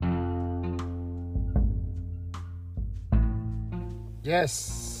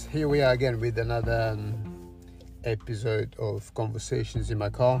Yes, here we are again with another episode of Conversations in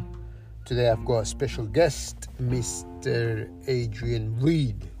My Car. Today I've got a special guest, Mr. Adrian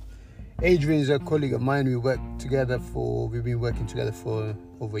Reed. Adrian is a colleague of mine. We've been working together for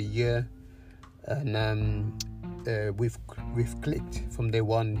over a year, and we've clicked from day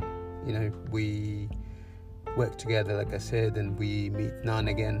one. You know, we work together, like I said, and we meet now and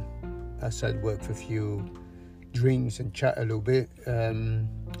again outside work for a few drinks and chat a little bit.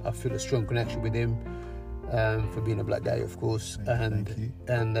 I feel a strong connection with him, for being a black guy, of course, and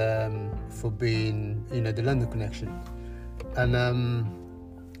for being, the London connection. And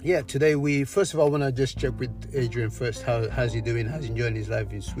today first of all, I want to just check with Adrian first. How's he doing? How's he enjoying his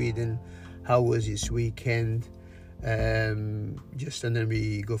life in Sweden? How was his weekend? And then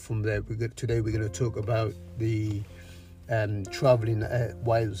we go from there. Today we're going to talk about the traveling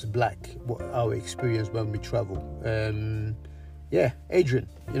whilst black, our experience when we travel. Adrian,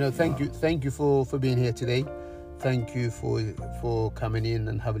 thank you for being here today. Thank you for coming in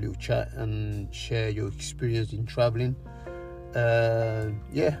and have a little chat and share your experience in traveling.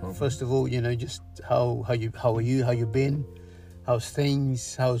 First of all, just how are you? How you been? How's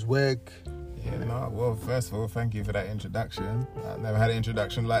things? How's work? Well, first of all, thank you for that introduction. I've never had an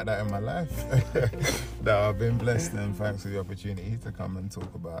introduction like that in my life. No, I've been blessed, and thanks for the opportunity to come and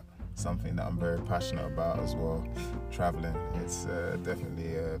talk about something that I'm very passionate about as well, traveling. It's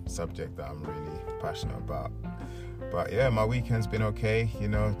definitely a subject that I'm really passionate about. But yeah, my weekend's been okay,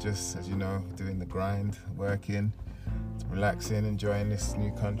 just as doing the grind, working, relaxing, enjoying this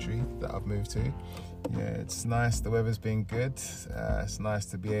new country that I've moved to. Yeah, it's nice. The weather's been good. It's nice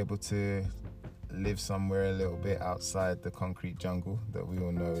to be able to live somewhere a little bit outside the concrete jungle that we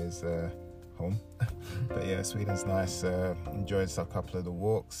all know is home. But yeah, Sweden's nice. Enjoyed a couple of the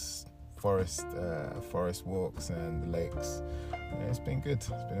walks, forest walks and the lakes. Yeah, it's been good. It's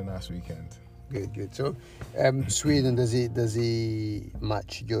been a nice weekend. Good. So, Sweden, does it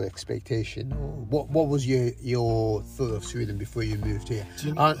match your expectation? Or what was your thought of Sweden before you moved here?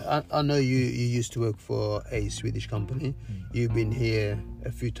 I know you used to work for a Swedish company. You've been here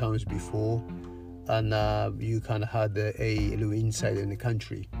a few times before, and you kind of had a little insight in the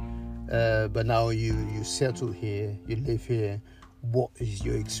country. But now you settled here, you live here. What is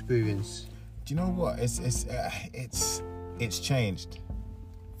your experience? Do you know what? It's changed.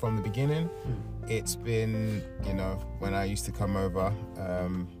 From the beginning, it's been, when I used to come over,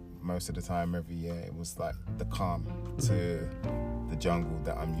 most of the time every year, it was like the calm to the jungle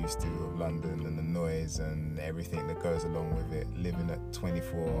that I'm used to of London, and the noise and everything that goes along with it. Living at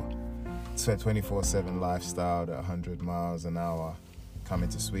 24/7 lifestyle at 100 miles an hour. Coming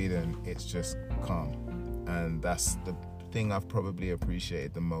to Sweden, it's just calm. And that's the thing I've probably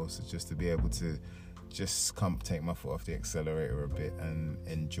appreciated the most, is just to be able to just take my foot off the accelerator a bit and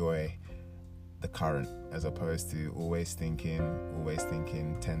enjoy the current, as opposed to always thinking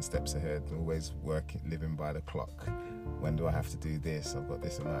 10 steps ahead, always living by the clock. When do I have to do this? I've got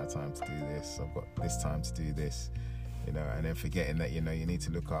this amount of time to do this. I've got this time to do this, and then forgetting that, you need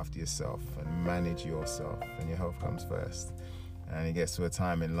to look after yourself and manage yourself, and your health comes first. And it gets to a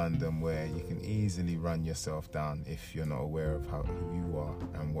time in London where you can easily run yourself down if you're not aware of who you are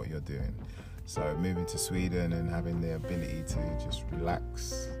and what you're doing. So moving to Sweden and having the ability to just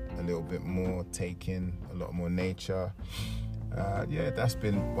relax a little bit more, take in a lot more nature, that's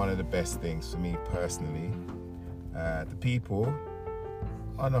been one of the best things for me personally. The people,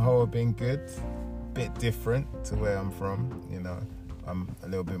 on the whole, have been good, bit different to where I'm from. I'm a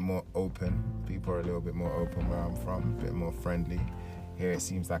little bit more open. People are a little bit more open where I'm from, a bit more friendly. Here it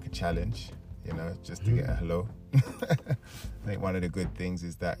seems like a challenge, just to get a hello. I think one of the good things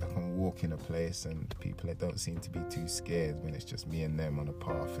is that I can walk in a place and people don't seem to be too scared when it's just me and them on a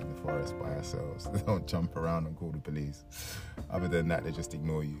path in the forest by ourselves. They don't jump around and call the police. Other than that, they just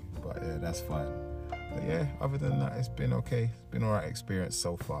ignore you. But yeah, that's fine. But yeah, other than that, it's been okay. It's been all right experience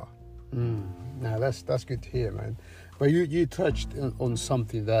so far. Now that's good to hear, man. But you touched on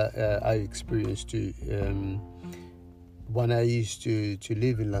something that I experienced too. When I used to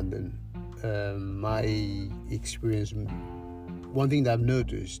live in London, my experience, one thing that I've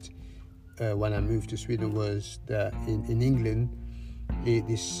noticed when I moved to Sweden was that in England,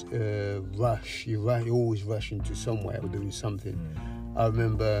 this rush, you always rush into somewhere or doing something. I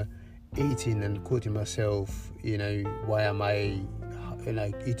remember eating and quoting myself, why am I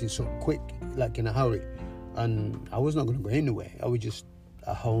eating so quick, like in a hurry? And I was not going to go anywhere. I was just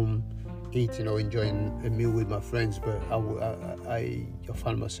at home eating or enjoying a meal with my friends, but I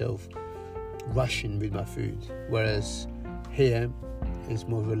found myself rushing with my food, whereas here it's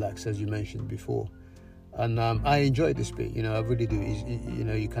more relaxed, as you mentioned before. And I enjoy this bit, I really do.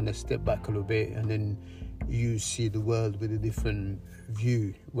 You kind of step back a little bit and then you see the world with a different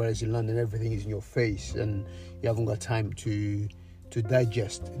view, whereas in London everything is in your face and you haven't got time to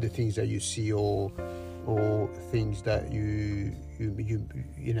digest the things that you see or things that you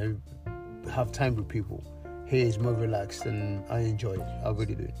have time with people. Here is more relaxed and I enjoy it. I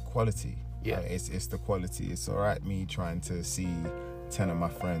really do. Quality. Yeah. It's the quality. It's all right me trying to see 10 of my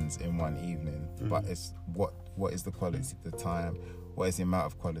friends in one evening, but it's what is the quality, the time, what is the amount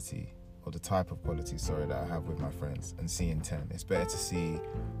of quality or the type of quality, that I have with my friends, and seeing 10. It's better to see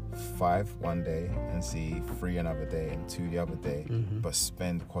 5 one day and see 3 another day and 2 the other day, but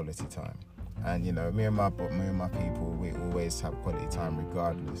spend quality time. And me and my people, we always have quality time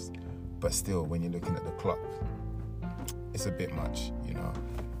regardless, but still when you're looking at the clock, it's a bit much,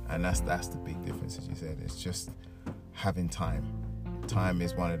 and that's the big difference, as you said. It's just having time. Time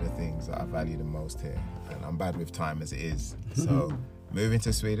is one of the things that I value the most here, and I'm bad with time as it is. So moving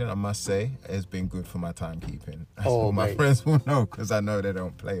to Sweden, I must say, has been good for my timekeeping. That's all my friends will know, because I know they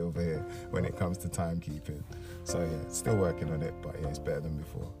don't play over here when it comes to timekeeping. So yeah, still working on it, but yeah, it's better than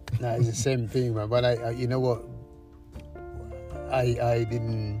before. No, it's the same thing, man. But I you know what? I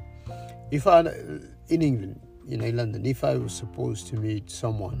didn't. If I in England, in London, if I was supposed to meet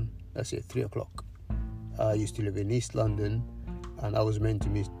someone, let's say at 3:00, I used to live in East London, and I was meant to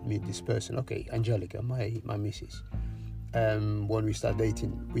meet this person. Okay, Angelica, my missus. When we start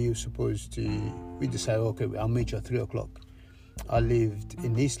dating, we decided, okay, I'll meet you at 3:00. I lived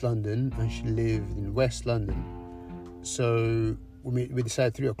in East London and she lived in West London. So we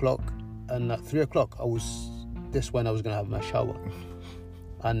decided 3:00, and at 3:00, that's when I was going to have my shower.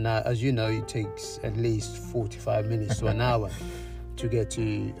 And as you know, it takes at least 45 minutes to an hour to get to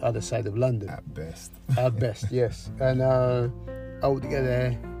the other side of London. At best. At best, yes. And I would get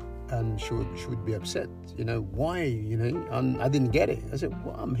there and she would be upset. Why? And I didn't get it. I said,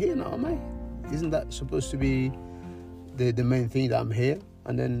 well, I'm here now, am I? Isn't that supposed to be the main thing, that I'm here?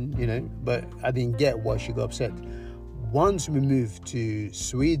 And then, but I didn't get why she got upset. Once we moved to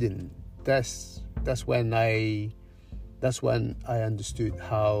Sweden, that's when I understood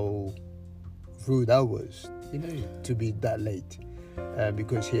how rude I was, to be that late.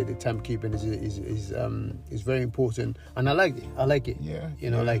 Because here the timekeeping is very important, and I like it. Yeah.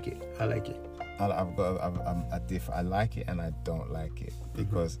 I like it. I like it and I don't like it,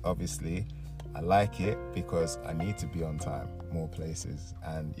 because obviously I like it because I need to be on time more places,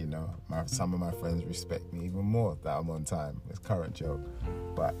 and some of my friends respect me even more that I'm on time. It's current joke,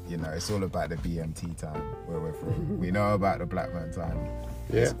 but it's all about the BMT time where we're from. We know about the black man time.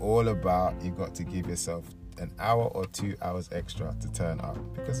 Yeah. It's all about, you got to give yourself an hour or 2 hours extra to turn up,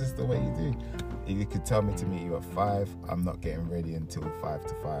 because it's the way you do. If you could tell me to meet you at 5, I'm not getting ready until 5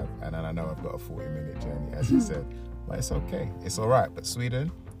 to 5, and then I know I've got a 40-minute journey, as you said. But it's okay, it's all right. But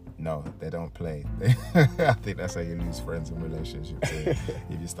Sweden, no, they don't play. I think that's how you lose friends and relationships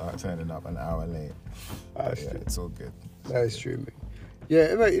if you start turning up an hour late. That's true. It's all good. That is true, mate.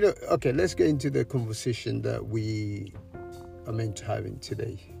 Yeah, okay, let's get into the conversation that we are meant to have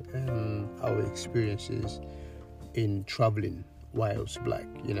today. Our experiences in traveling whilst black,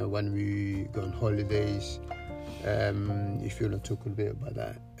 when we go on holidays. If you want to talk a bit about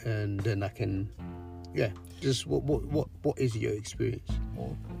that, and then I can, just what is your experience?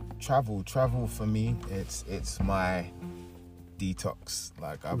 Well, travel for me, it's my detox.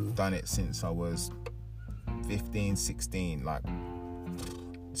 Like, I've done it since I was 15, 16, like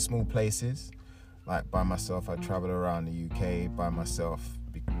small places, like by myself. I traveled around the UK by myself,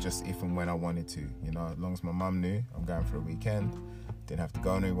 just if and when I wanted to, as long as my mum knew I'm going for a weekend. Didn't have to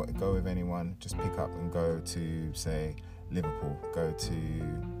go with anyone, just pick up and go to, say, Liverpool, go to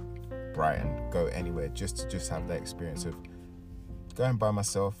Brighton, go anywhere, just to have that experience of going by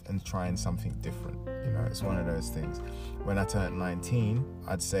myself and trying something different. It's one of those things. When I turned 19,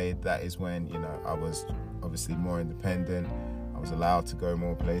 I'd say that is when, I was obviously more independent. I was allowed to go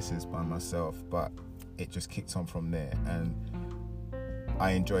more places by myself, but it just kicked on from there, and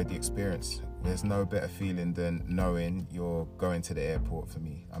I enjoyed the experience. There's no better feeling than knowing you're going to the airport for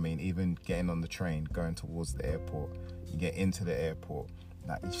me. I mean, even getting on the train, going towards the airport, you get into the airport,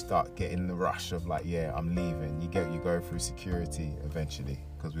 like you start getting the rush of like, yeah, I'm leaving. You go through security eventually,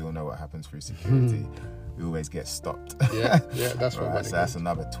 because we all know what happens through security. We always get stopped. Yeah, that's right. So that's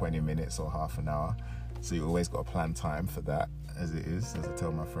another 20 minutes or half an hour. So you always got to plan time for that, as it is, as I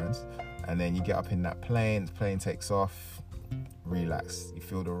tell my friends. And then you get up in that plane, the plane takes off, relax. You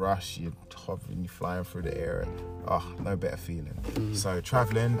feel the rush, you're hovering, you're flying through the air. No better feeling. So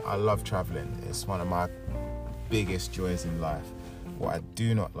traveling, I love traveling. It's one of my biggest joys in life. What I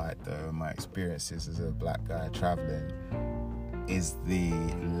do not like, though, my experiences as a black guy traveling, is the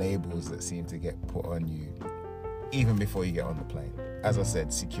labels that seem to get put on you even before you get on the plane. As I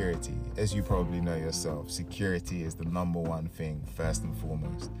said, security. As you probably know yourself, security is the number one thing, first and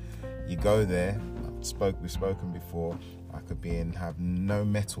foremost. You go there, we've spoken before, I could be and have no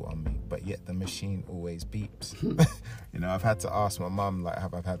metal on me, but yet the machine always beeps. You know, I've had to ask my mum, like,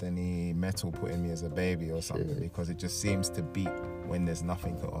 have I had any metal put in me as a baby or something? Because it just seems to beep when there's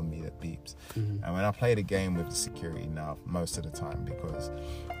nothing on me that beeps. And when I play the game with the security now, most of the time, because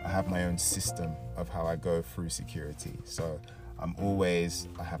I have my own system of how I go through security. So I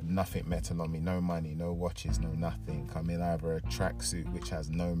have nothing metal on me, no money, no watches, no nothing. I'm in either a tracksuit which has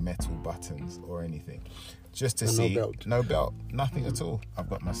no metal buttons or anything. Just to see, no belt, nothing at all. I've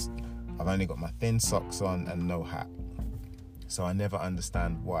only got my thin socks on and no hat. So I never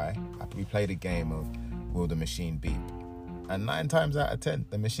understand why. We play the game of, will the machine beep? And 9 times out of 10,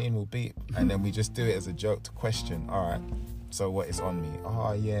 the machine will beep. And then we just do it as a joke to question, all right, so what is on me?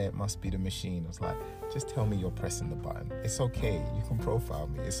 Oh yeah, it must be the machine. I was like, just tell me you're pressing the button. It's okay. You can profile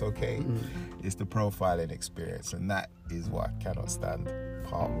me. It's okay. It's the profiling experience. And that is what I cannot stand.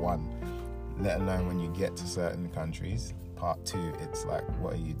 Part 1, let alone when you get to certain countries. Part 2, it's like,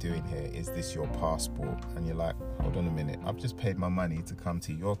 what are you doing here? Is this your passport? And you're like, hold on a minute. I've just paid my money to come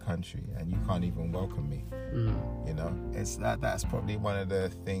to your country and you can't even welcome me. You know, it's that's probably one of the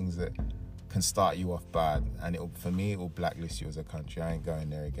things that can start you off bad, and for me it will blacklist you as a country. I ain't going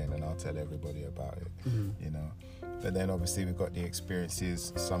there again, and I'll tell everybody about it. You know, but then obviously we've got the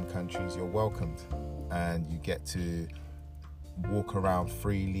experiences. Some countries you're welcomed and you get to walk around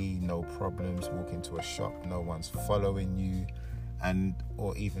freely, no problems, walk into a shop, no one's following you. And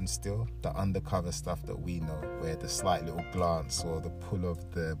or even still the undercover stuff that we know, where the slight little glance or the pull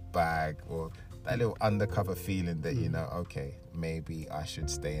of the bag or that little undercover feeling that, you know, okay, maybe I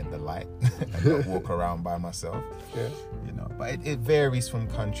should stay in the light and not walk around by myself. You know, but it varies from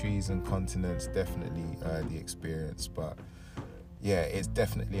countries and continents, definitely the experience. But yeah, it's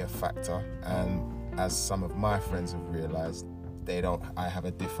definitely a factor. And as some of my friends have realized, I have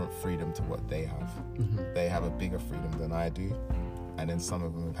a different freedom to what they have. They have a bigger freedom than I do. And then some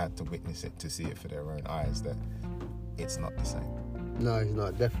of them have had to witness it to see it for their own eyes, that it's not the same. No, it's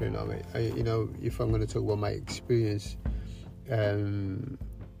not. Definitely not, mate. You know, if I'm going to talk about my experience, it's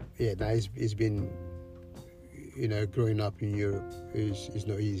been, you know, growing up in Europe is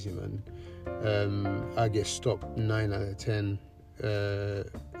not easy, man. I get stopped 9 out of 10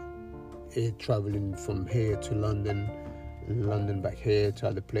 traveling from here to London back here to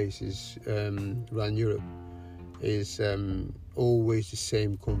other places around Europe. Is always the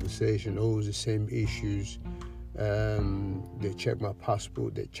same conversation, always the same issues. They check my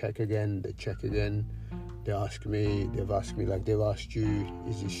passport, they check again. They've asked me like they've asked you,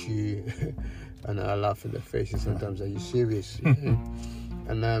 is this you? And I laugh in their faces sometimes, are you serious? And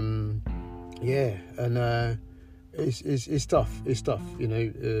it's tough, you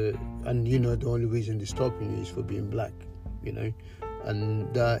know, and you know the only reason they're stopping you is for being black, you know,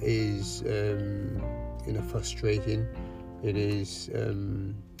 and that is you know, frustrating. It is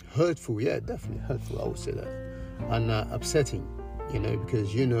hurtful, yeah, definitely hurtful, I would say that, and upsetting, you know,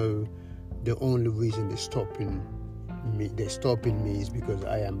 because, you know, the only reason they're stopping me is because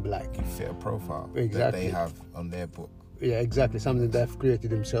I am black. You fit a profile exactly that they have on their book. Yeah, exactly, something they've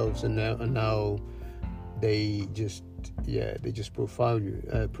created themselves, and now they just profile you.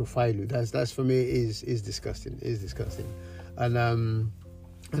 That's for me is disgusting. And I'm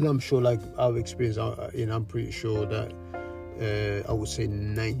sure, like our experience, you know, I'm pretty sure that I would say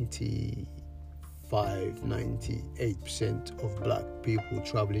 98% of black people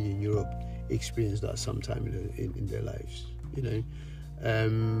traveling in Europe experience that sometime in their lives, you know,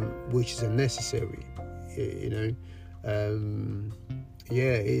 which is unnecessary, you know.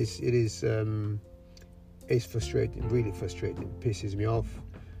 It's frustrating, really frustrating, pisses me off.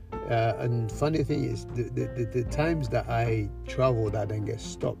 And funny thing is, the times that I travel that I then get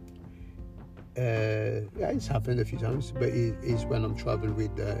stopped, it's happened a few times, but it is when I'm traveling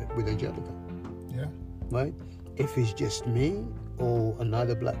with Angelica. Yeah. Right? If it's just me or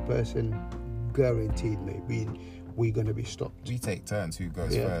another black person, guaranteed, mate, we're gonna be stopped. We take turns who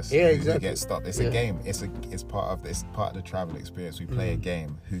goes first. Yeah, who exactly. Gets stopped. It's a game. It's part of the travel experience. We play a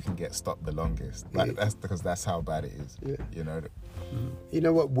game. Who can get stopped the longest? Like that's how bad it is. Yeah. You know. You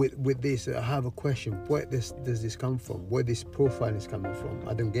know what? With this, I have a question. Where does this come from? Where this profile is coming from?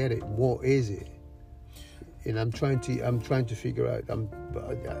 I don't get it. What is it? And I'm trying to figure out.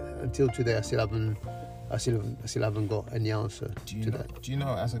 Until today, I still haven't I still haven't got any answer to that. Do you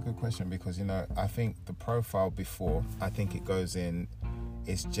know, that's a good question, because, you know, I think the profile before, I think it goes in,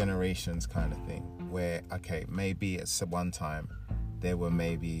 it's generations kind of thing, where, okay, maybe at one time there were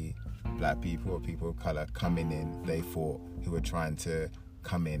maybe black people or people of colour coming in, they thought, who were trying to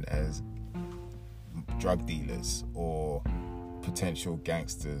come in as drug dealers or potential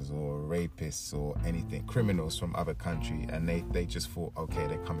gangsters or rapists or anything, criminals from other country, and they just thought, okay,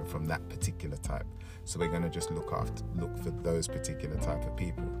 they're coming from that particular type, so we're going to just look for those particular type of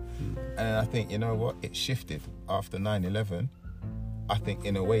people. And I think, you know what, it shifted after 9/11. I think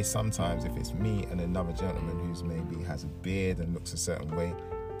in a way, sometimes if it's me and another gentleman who's maybe has a beard and looks a certain way,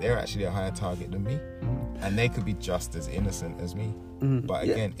 they're actually a higher target than me, and they could be just as innocent as me. But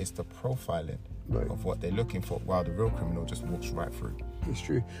again, it's the profiling of what they're looking for, while the real criminal just walks right through. It's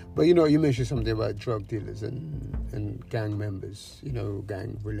true. But, you know, you mentioned something about drug dealers and gang members, you know,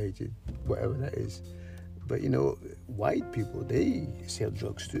 gang related, whatever that is. But, you know, white people, they sell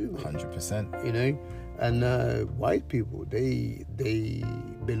drugs too. 100%. You know, and white people, they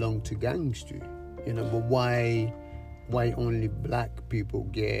belong to gangs too. You know, but why only black people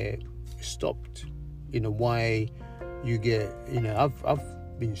get stopped? You know, why you get, you know,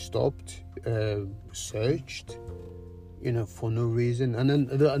 I've been stopped, searched, you know, for no reason, and then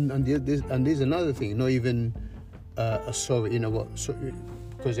there's another thing, not even sorry, you know what,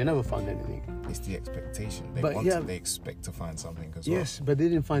 because they never found anything. It's the expectation. They expect to find something as well. Yes, but they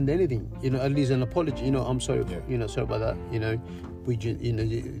didn't find anything. You know, at least an apology. You know, I'm sorry. Yeah. You know, sorry about that. You know,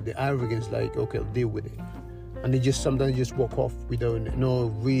 the arrogance, like, okay, I'll deal with it, and they just sometimes just walk off without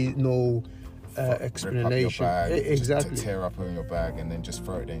no explanation. Bag, exactly. Just tear up on your bag and then just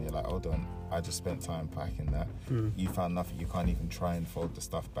throw it in. You're like, hold on, I just spent time packing that. You found nothing. You can't even try and fold the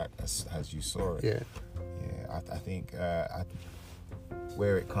stuff back as you saw it. Yeah. I think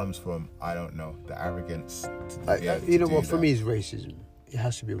where it comes from, I don't know. The arrogance. You know what? For me, it's racism. It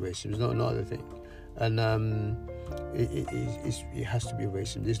has to be racism. It's not another thing, and it has to be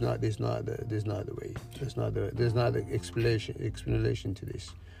racism. There's no other way. There's no other explanation to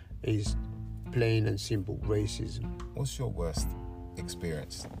this. It's plain and simple racism. What's your worst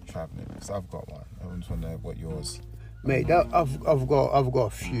experience traveling? Because I've got one. I just want to know what yours. Mate, I've got a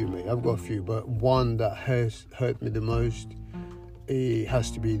few, mate. I've got a few, but one that has hurt me the most, it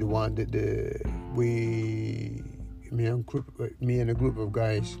has to be the one that me and a group of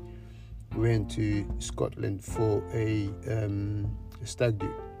guys went to Scotland for a stag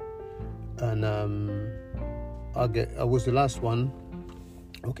do, and I was the last one.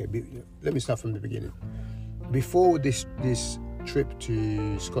 Okay, let me start from the beginning. Before this trip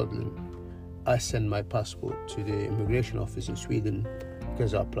to Scotland, I sent my passport to the immigration office in Sweden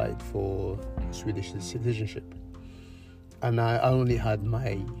because I applied for Swedish citizenship, and I only had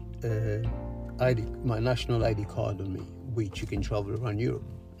my my national ID card on me, which you can travel around Europe,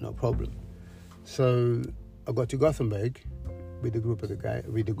 no problem. So I got to Gothenburg with a group of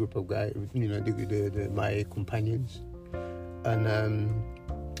guys, you know, my companions, and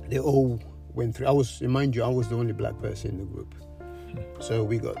they all went through. Mind you, I was the only black person in the group. So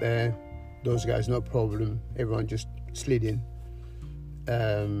we got there, those guys, no problem. Everyone just slid in.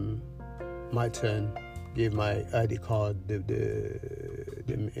 My turn, gave my ID card.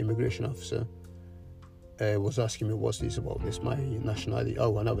 The immigration officer was asking me, what's this about? This my national ID.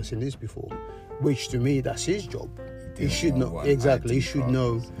 Oh, I've never seen this before. Which to me, that's his job. He should know. Exactly, he should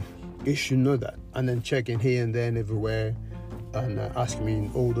know. He should know that. And then checking here and there and everywhere, and asking me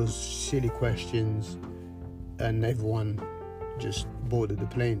all those silly questions, and everyone just boarded the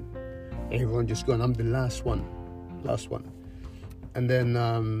plane. Everyone just gone. I'm the last one, and then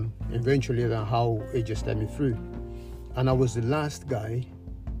eventually, how it just let me through, and I was the last guy,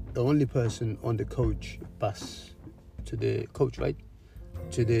 the only person on the coach bus to the coach, right,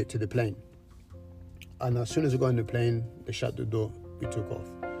 to the plane. And as soon as I got on the plane, they shut the door. We took off.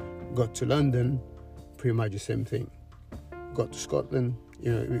 Got to London, pretty much the same thing. Got to Scotland,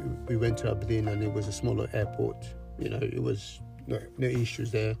 you know, we went to Aberdeen, and it was a smaller airport. You know, it was no issues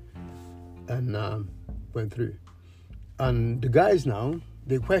there, and went through. And the guys now,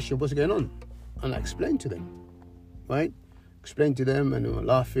 they question what's going on, and I explained to them, right? Explained to them, and they were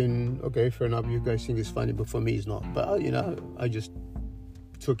laughing. Okay, fair enough, you guys think it's funny, but for me it's not. But you know, I just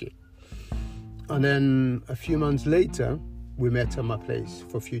took it. And then a few months later, we met at my place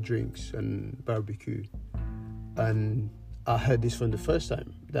for a few drinks and barbecue, and I heard this from the first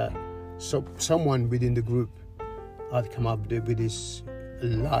time, that someone within the group had come up with this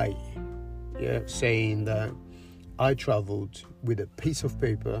lie, saying that I travelled with a piece of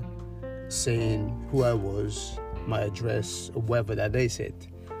paper saying who I was, my address, or whatever that they said,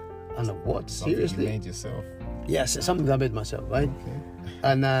 And what? Something Seriously? you made yourself. Yes, it's something I made myself, right? Okay.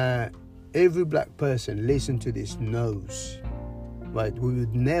 And every black person listen to this knows, right? We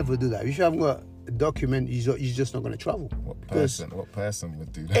would never do that. If you haven't got a document, you're just not going to travel. What person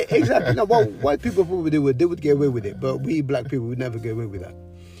would do that? Exactly. No, well, white people probably would get away with it, but we black people would never get away with that.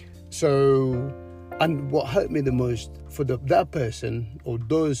 So, and what hurt me the most for that person or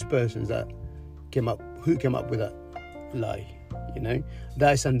those persons that came up with that lie,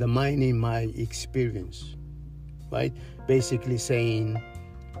 that's undermining my experience, right? Basically saying,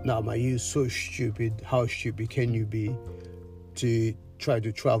 "No, man, you're so stupid. How stupid can you be to try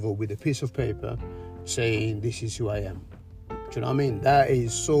to travel with a piece of paper saying this is who I am?" Do you know what I mean? That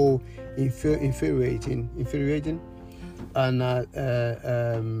is so infuriating, and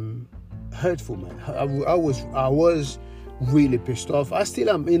hurtful, man. I was really pissed off. I still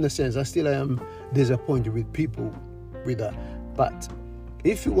am, in a sense. I still am disappointed with people with that. But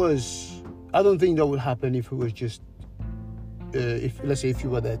if it was, I don't think that would happen if it was just, let's say if you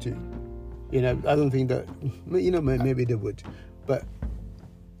were there too. I don't think that, maybe they would. But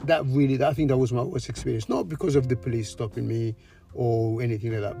I think that was my worst experience. Not because of the police stopping me or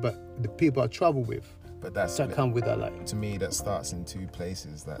anything like that, but the people I travel with. But that come with that light. To me, that starts in two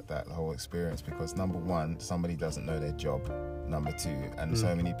places, that whole experience, because number one, somebody doesn't know their job. Number two, and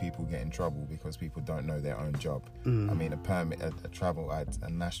so many people get in trouble because people don't know their own job. I mean, a permit, a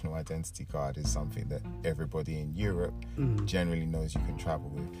national identity card is something that everybody in Europe generally knows you can travel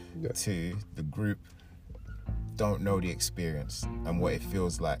with. Yeah. Two, the group don't know the experience and what it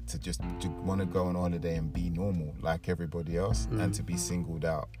feels like to just want to go on holiday and be normal like everybody else, and to be singled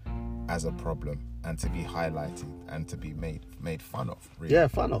out as a problem and to be highlighted and to be made fun of, really. Yeah,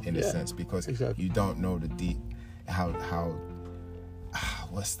 fun of, in a sense, because you don't know the deep how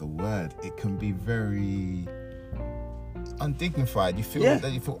what's the word? It can be very undignified. You feel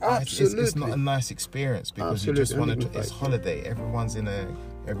it's not a nice experience because you just want to. It's holiday. Everyone's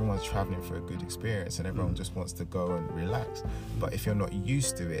traveling for a good experience, and everyone just wants to go and relax. But if you're not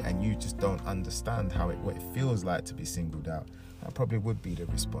used to it and you just don't understand what it feels like to be singled out, that probably would be the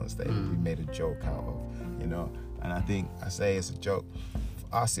response that we made a joke out of, And I think I say it's a joke.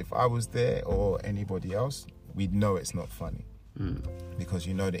 For us, if I was there or anybody else, we'd know it's not funny. Because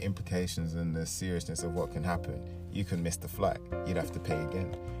the implications and the seriousness of what can happen. You can miss the flight. You'd have to pay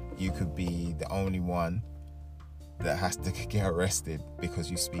again. You could be the only one that has to get arrested because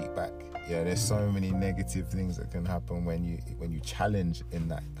you speak back. There's so many negative things that can happen when you challenge in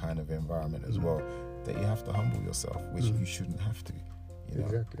that kind of environment as well, that you have to humble yourself, which you shouldn't have to.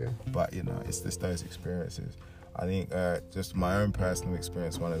 Exactly. Yeah. But it's just those experiences. I think just my own personal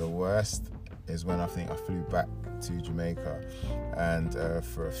experience, one of the worst is when I think I flew back to Jamaica and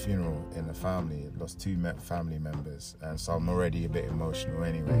for a funeral in the family. I lost two family members, and so I'm already a bit emotional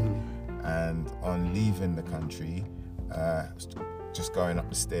anyway. And on leaving the country, just going up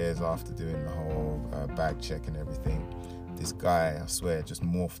the stairs after doing the whole bag check and everything, this guy, I swear, just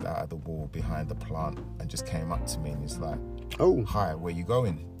morphed out of the wall behind the plant and just came up to me and he's like, "Oh, hi, where you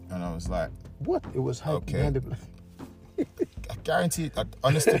going?" And I was like, "What?" It was okay. I guarantee,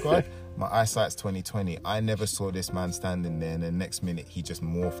 honest to God, my eyesight's 20/20. I never saw this man standing there, and the next minute he just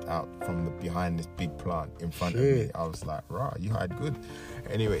morphed out from behind this big plant in front of me. I was like, "Rah, you hide good."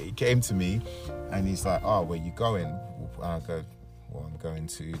 Anyway, he came to me and he's like, "Oh, where you going?" And I go, "Well, I'm going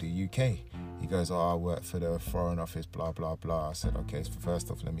to the UK." He goes, "Oh, I work for the Foreign Office, blah, blah, blah." I said, "Okay, so first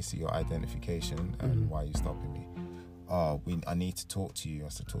off, let me see your identification and why are you stopping me?" "Oh, I need to talk to you." I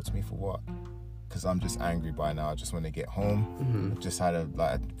said, "Talk to me for what?" Because I'm just angry by now. I just want to get home. I've just had a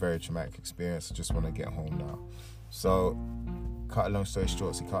very traumatic experience. I just want to get home now. So, cut a long story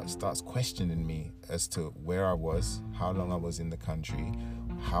short, he starts questioning me as to where I was, how long I was in the country,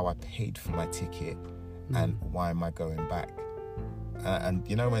 how I paid for my ticket, and why am I going back? And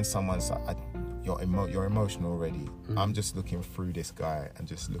when someone's like, you're emotional already. I'm just looking through this guy and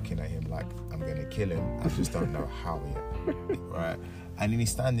just looking at him like I'm going to kill him. I just don't know how yet. Right? And then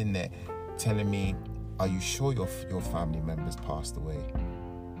he's standing there telling me, "Are you sure your family members passed away?"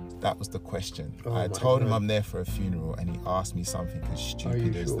 That was the question. I told him I'm there for a funeral, and he asked me something as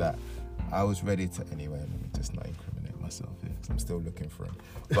stupid as that. I was ready to... Anyway, let me just not incriminate myself here, because I'm still looking for him.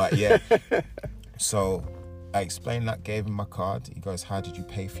 But yeah, so I explained that, gave him my card. He goes, "How did you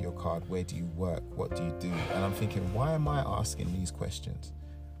pay for your card? Where do you work? What do you do?" And I'm thinking, why am I asking these questions?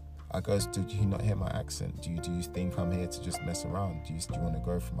 I goes, "Did you not hear my accent? Do you think I'm here to just mess around? Do you want to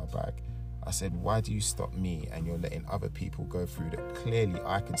go for my bag?" I said, why do you stop me and you're letting other people go through that? Clearly,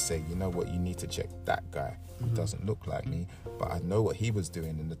 I could say, you know what, you need to check that guy. He doesn't look like me, but I know what he was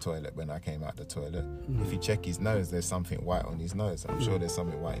doing in the toilet when I came out the toilet. If you check his nose, there's something white on his nose. I'm sure there's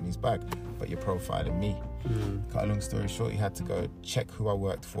something white in his bag, but you're profiling me. Cut a long story short, he had to go check who I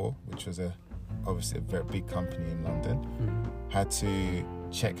worked for, which was obviously a very big company in London. Had to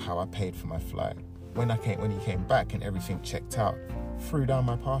check how I paid for my flight. When he came back and everything checked out, threw down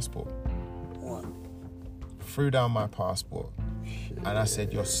my passport. Threw down my passport. And I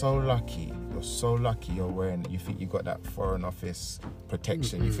said, you're so lucky you're wearing, you think you got that Foreign Office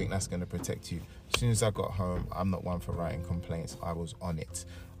protection, you think that's going to protect you. As soon as I got home, I'm not one for writing complaints, I was on it.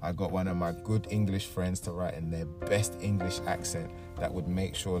 I got one of my good English friends to write in their best English accent that would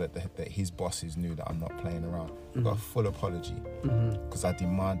make sure that his bosses knew that I'm not playing around. I got a full apology because I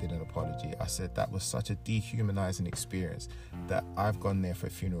demanded an apology. I said that was such a dehumanizing experience that I've gone there for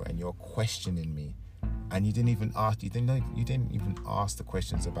a funeral and you're questioning me. And you didn't even ask the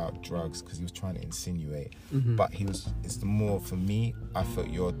questions about drugs because he was trying to insinuate. But it's the more for me, I felt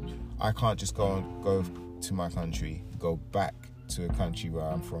I can't just go to my country, go back to a country where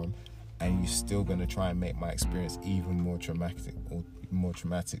I'm from, and you're still going to try and make my experience even more traumatic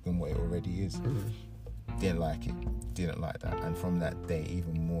than what it already is. Didn't like it, didn't like that. And from that day,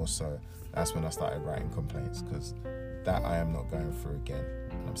 even more so, that's when I started writing complaints, because that I am not going through again,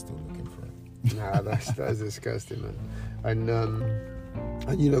 and I'm still looking for it. Nah, that's disgusting, man.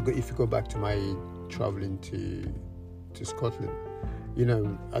 And you know, if you go back to my traveling to Scotland, you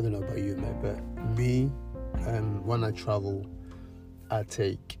know, I don't know about you, mate, but me, when I travel, I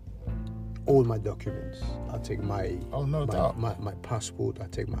take all my documents. I take my passport. I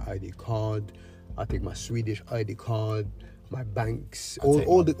take my ID card. I take my Swedish ID card. My banks,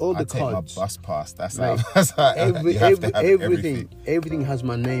 all the cards. I take my bus pass. That's like, how everything has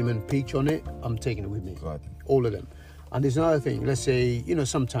my name and picture on it. I'm taking it with me. God. All of them. And there's another thing. Let's say, you know,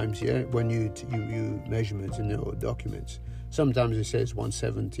 sometimes, when you measurements in your documents, sometimes it says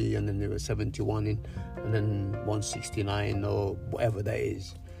 170 and then there was 71 in, and then 169 or whatever that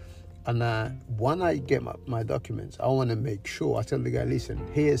is. And when I get my documents, I want to make sure, I tell the guy, listen,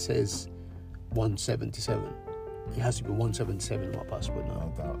 here it says 177. It has to be 177 in my passport now.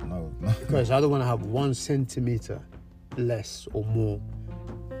 No doubt, no. Because I don't want to have 1 centimeter less or more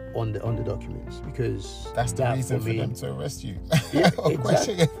on the documents, because that's the reason for them to arrest you. Yeah,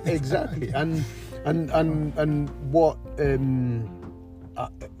 exactly. And what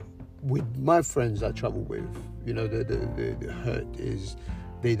with my friends I travel with, you know, the hurt is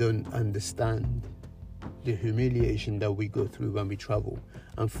they don't understand the humiliation that we go through when we travel,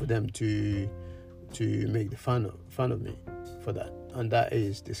 and for them to make the fun of me for that, and that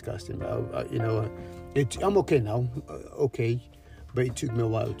is disgusting. But I'm okay now, but it took me a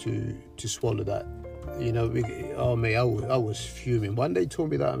while to swallow that. You know, I was fuming when they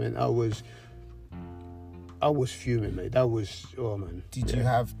told me that. Man, I was fuming, mate. That was, oh man. Did you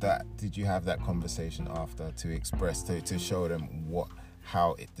have that conversation after to express to show them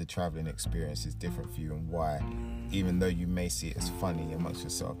how the traveling experience is different for you, and why, even though you may see it as funny amongst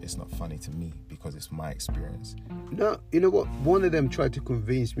yourself, it's not funny to me because it's my experience? No, you know what? One of them tried to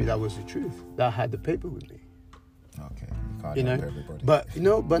convince me that was the truth, that I had the paper with me. Okay, you can't help everybody. But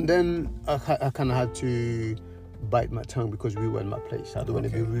then I kind of had to bite my tongue because we were in my place. I don't want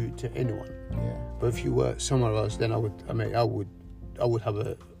to be rude to anyone. Yeah. But if you were somewhere else, then I would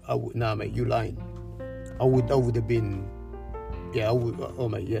have nah, mate, you lying. I would have been. Yeah, I would. Oh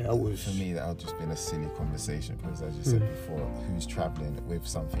mate, yeah, I was. For me, that would just been a silly conversation because, as you said before, who's traveling with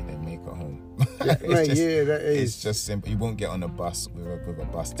something they make at home? Yeah, mate, that is. It's just simple. You won't get on a bus with a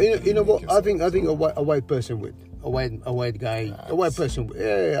bus. You know what? I think a white person would. A white guy, a white person.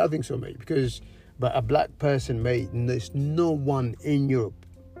 Yeah, I think so, mate. But a black person, mate, there's no one in Europe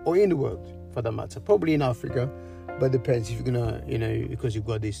or in the world, for that matter. Probably in Africa, but depends if you're gonna, because you've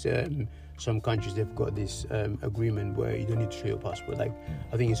got this. Some countries, they've got this agreement where you don't need to show your passport. Like,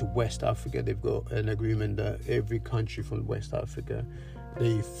 I think it's West Africa, they've got an agreement that every country from West Africa,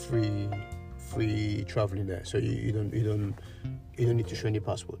 they free traveling there. So you don't need to show any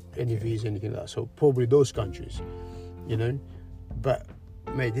passport, any visa, anything like that. So probably those countries, But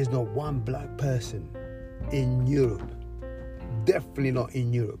mate, there's not one black person in Europe, definitely not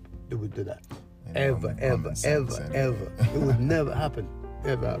in Europe, that would do that. Ever. It would never happen.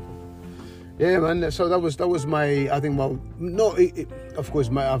 Ever happen. Yeah, man. So that was my. I think. Well, no. Of course,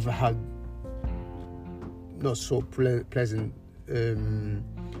 I've had not so pleasant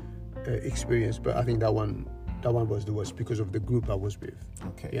experience, but I think that one was the worst because of the group I was with.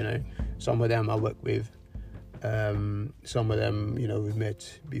 Okay. Some of them I work with. Some of them, we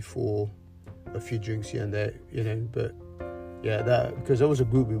met before a few drinks here and there, but yeah, that, because there was a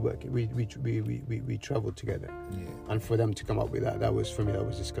group we traveled together, and for them to come up with that was, for me, that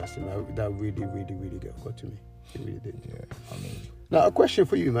was disgusting. That really, really, really got to me. It really did. Yeah, I mean, now a question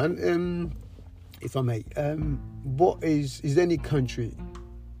for you, man. If I may, what is there any country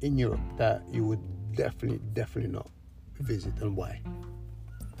in Europe that you would definitely not visit, and why?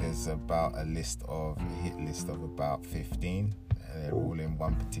 There's about a hit list of about 15, and they're all in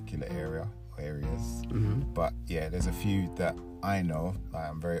one particular areas. But yeah, there's a few that I know.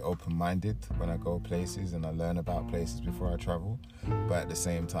 I'm very open-minded when I go places, and I learn about places before I travel. But at the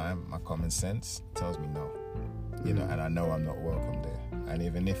same time, my common sense tells me no, and I know I'm not welcome there. And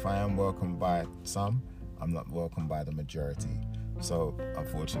even if I am welcomed by some, I'm not welcomed by the majority. So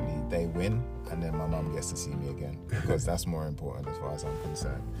unfortunately, they win, and then my mum gets to see me again, because that's more important as far as I'm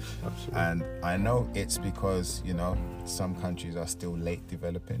concerned. Absolutely. And I know it's because, some countries are still late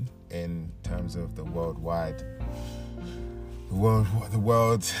developing in terms of the world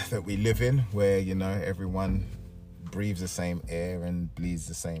that we live in, where, everyone breathes the same air and bleeds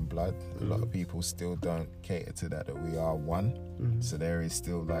the same blood. A lot of people still don't cater to that we are one. So there is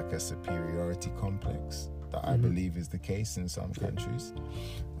still like a superiority complex that I believe is the case in some countries,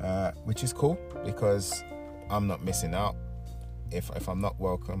 which is cool, because I'm not missing out. If I'm not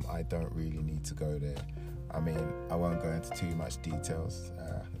welcome, I don't really need to go there. I mean, I won't go into too much details.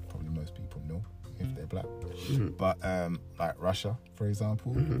 Probably most people know if they're black. But like Russia, for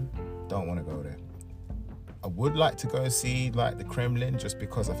example, don't want to go there. I would like to go see like the Kremlin, just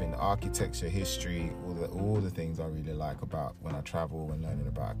because I think the architecture, history, all the things I really like about when I travel, when learning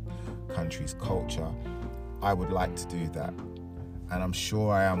about countries' culture. I would like to do that, and I'm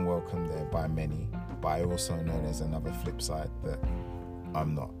sure I am welcome there by many, but I also know there's another flip side that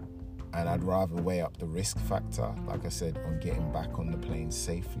I'm not, and I'd rather weigh up the risk factor, like I said, on getting back on the plane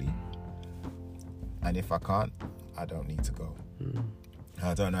safely, and if I can't, I don't need to go.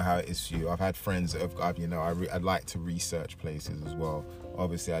 I don't know how it is for you. I've had friends that I'd like to research places as well.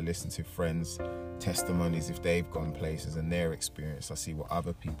 Obviously, I listen to friends' testimonies if they've gone places and their experience. I see what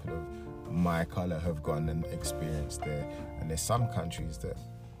other people of my colour have gone and experienced there. And there's some countries that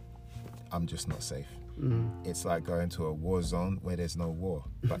I'm just not safe. It's like going to a war zone where there's no war,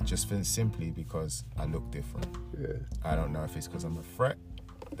 but just simply because I look different. I don't know if it's because I'm a threat.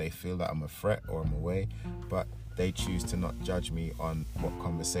 They feel that I'm a threat or I'm away, but they choose to not judge me on what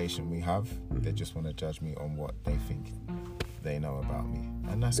conversation we have. They just want to judge me on what they think they know about me,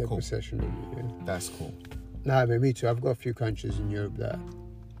 and that's cool. Perception of you, That's cool. Nah, but me too. I've got a few countries in Europe that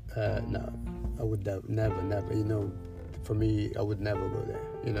I would never. For me, I would never go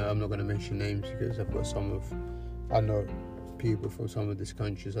there. I'm not going to mention names, because I've got I know people from some of these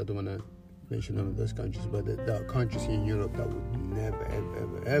countries. I don't want to mention none of those countries, but there are countries in Europe that would never,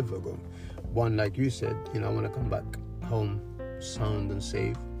 ever go. One, like you said, I want to come back home sound and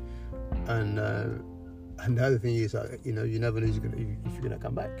safe, and the other thing is, you never know if you're gonna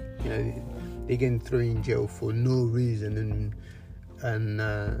come back. They can throw you in jail for no reason,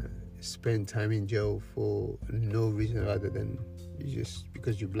 and spend time in jail for no reason other than just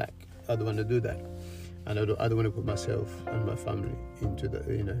because you're black. I don't want to do that, and I don't want to put myself and my family into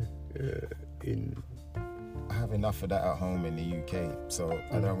I have enough of that at home in the UK, so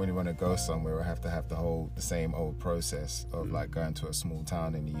I don't really want to go somewhere where I have to have the same old process of like going to a small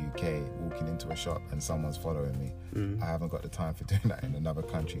town in the UK, walking into a shop and someone's following me. I haven't got the time for doing that in another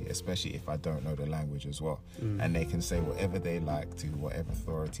country, especially if I don't know the language as well. And they can say whatever they like to whatever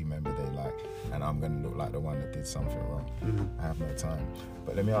authority member they like, and I'm going to look like the one that did something wrong. I have no time.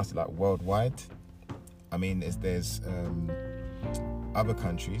 But let me ask you, like worldwide, I mean, there's other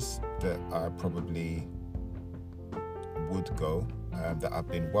countries that I probably would go, that I've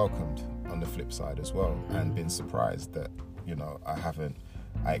been welcomed on the flip side as well, and been surprised that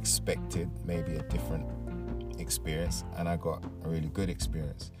I expected maybe a different experience, and I got a really good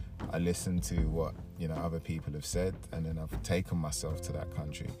experience. I listened to what other people have said, and then I've taken myself to that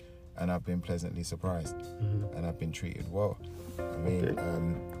country, and I've been pleasantly surprised, and I've been treated well. I mean,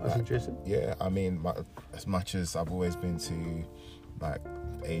 that's interesting. Yeah, I mean, as much as I've always been to like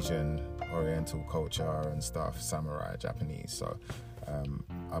Asian, Oriental culture and stuff, samurai, Japanese. So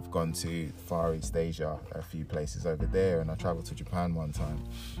I've gone to Far East Asia, a few places over there, and I travelled to Japan one time.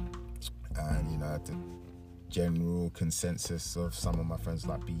 And the general consensus of some of my friends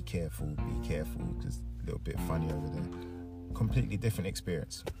like, be careful, because a little bit funny over there. Completely different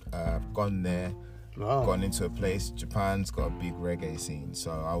experience. I've gone there, Wow. Gone into a place. Japan's got a big reggae scene,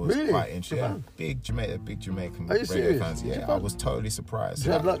 so I was Really? quite interested. Yeah, Japan? big Jamaican Are you reggae serious? fans. Yeah, Japan? I was totally surprised.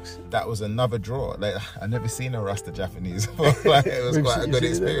 Dreadlocks? That was another draw. Like I never seen a Rasta Japanese. Like, it was quite a good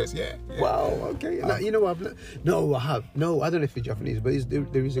experience. Yeah. Wow. Okay. You know what? I have. No, I don't know if he's Japanese, but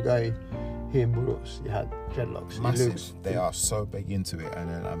there is a guy here in Burgos. He had dreadlocks. Massive. They are so big into it, and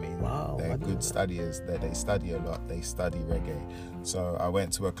then Wow, I they're didn't know good that. studiers. They study a lot. They study reggae. So I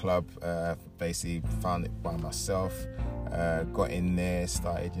went to a club, basically found it by myself. Got in there,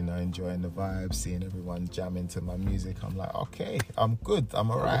 started enjoying the vibe, seeing everyone jamming to my music. I'm like, okay, I'm good.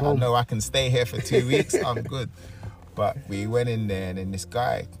 I'm alright. I know I can stay here for 2 weeks. I'm good. But we went in there, and then this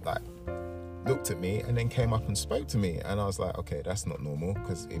guy looked at me and then came up and spoke to me, and I was like, okay, that's not normal,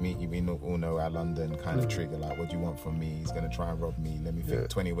 because we all know our London kind of trigger, like, what do you want from me? He's gonna try and rob me. Let me think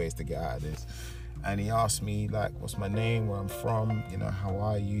 20 ways to get out of this. And he asked me, like, what's my name, where I'm from, how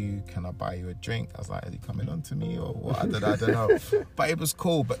are you, can I buy you a drink? I was like, is he coming on to me or what? I don't know. But it was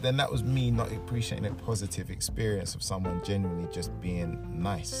cool. But then that was me not appreciating a positive experience of someone genuinely just being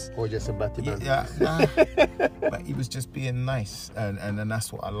nice. Or just a batty man. Yeah, but he was just being nice, and then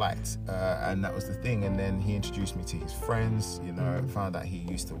that's what I liked, and that was the thing. And then he introduced me to his friends. Found out he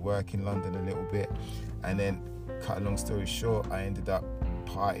used to work in London a little bit, and then, cut a long story short, I ended up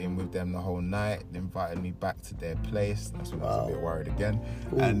partying with them the whole night. They invited me back to their place. That's when I was a bit worried again.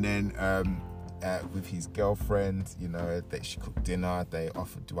 Ooh. And then with his girlfriend, that she cooked dinner. They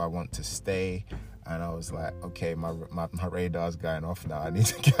offered, do I want to stay? And I was like, okay, my radar's going off now. I need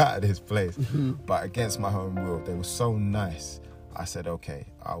to get out of this place. But against my own will, they were so nice. I said, okay,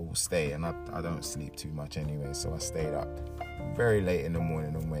 I will stay. And I don't sleep too much anyway, so I stayed up very late in the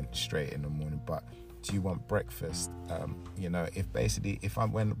morning and went straight in the morning. But do you want breakfast? If I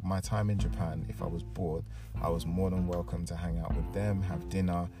went my time in Japan, if I was bored, I was more than welcome to hang out with them, have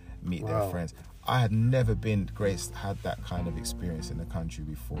dinner, meet their friends. I had never had that kind of experience in the country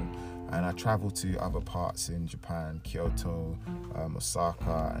before. And I traveled to other parts in Japan, Kyoto,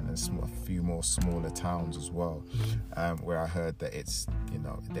 Osaka, and a few more smaller towns as well, where I heard that it's,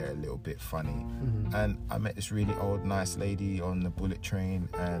 they're a little bit funny. And I met this really old, nice lady on the bullet train,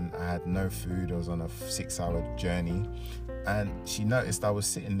 and I had no food. I was on a 6-hour journey, and she noticed I was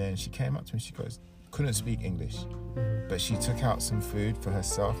sitting there, and she came up to me, she goes, couldn't speak English, but she took out some food for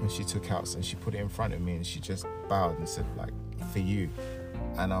herself, and she put it in front of me, and she just bowed and said, like, for you.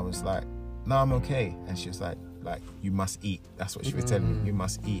 And I was like, no, I'm okay. And she was like, you must eat. That's what she was telling me. You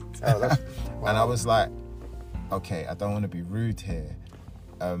must eat. Oh, wow. And I was like, okay, I don't want to be rude here,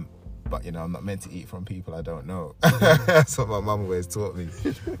 but I'm not meant to eat from people I don't know. That's what my mum always taught me.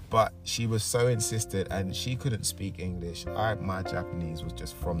 But she was so insistent, and she couldn't speak English. My Japanese was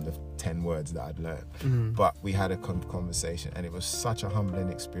just from the 10 words that I'd learned. But we had a conversation, and it was such a humbling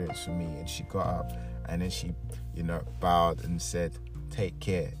experience for me. And she got up, and then she, bowed and said, take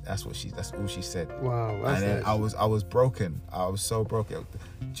care. That's all she said. Wow. That's and then nice. I was broken. I was so broken.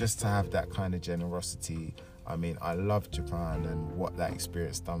 Just to have that kind of generosity. I mean, I love Japan and what that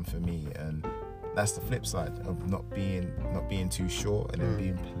experience done for me, and that's the flip side of not being too sure, and then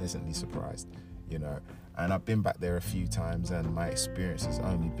being pleasantly surprised, And I've been back there a few times, and my experience has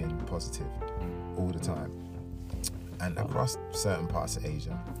only been positive all the time. And across certain parts of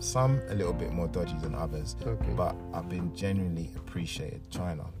Asia, some a little bit more dodgy than others, but I've been genuinely appreciated.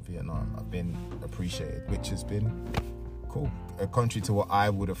 China, Vietnam, I've been appreciated, which has been cool. Contrary to what I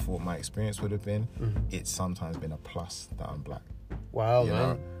would have thought my experience would have been, it's sometimes been a plus that I'm black. Wow,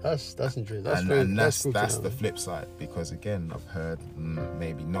 man. That's interesting. That's cool the flip side, because again, I've heard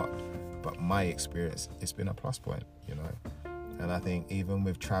maybe not, but my experience, it's been a plus point, And I think even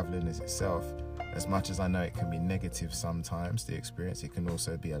with traveling as itself, as much as I know it can be negative sometimes, the experience, it can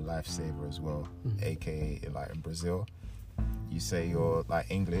also be a lifesaver as well. AKA, like in Brazil, you say you're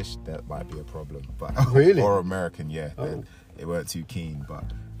like English, that might be a problem, but really? Or American, they weren't too keen.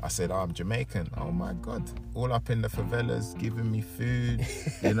 But I said, I'm Jamaican. Oh my God, all up in the favelas, giving me food.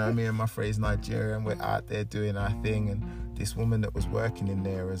 Me and my friend's Nigerian, we're out there doing our thing. And this woman that was working in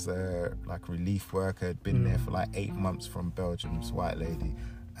there as a relief worker had been there for 8 months from Belgium, this white lady.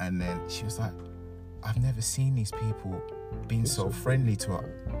 And then she was like, I've never seen these people being so friendly to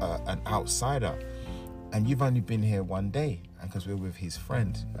an outsider. And you've only been here one day. And because we're with his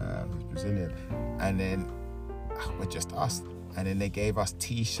friend, who's Brazilian. And then we're just us. And then they gave us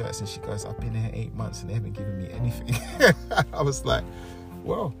T-shirts, and she goes, I've been here 8 months and they haven't given me anything. I was like,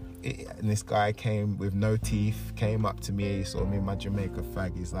 well, and this guy came with no teeth, came up to me, he saw me in my Jamaica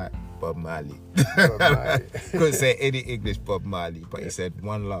flag, he's like, Bob Marley. Couldn't say any English, Bob Marley, but he said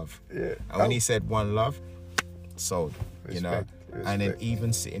one love. And when he said one love, sold, Respect. And then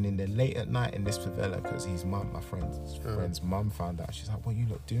even sitting in there late at night in this favela, because his mum, my friend's mum found out. She's like, what are you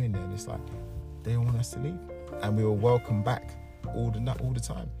lot doing there? And it's like, they don't want us to leave. And we were welcome back all the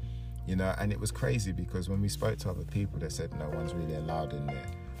time. You know, and it was crazy because when we spoke to other people, they said no one's really allowed in there.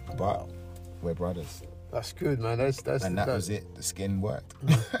 But we're brothers. That's good, man. That was it. The skin worked.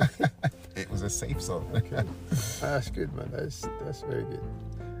 It was a safe zone. Okay. That's good, man. That's very good.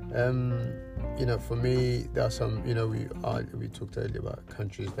 You know, for me, there are some. You know, we talked earlier about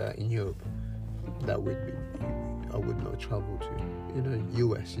countries that in Europe that I would not travel to. You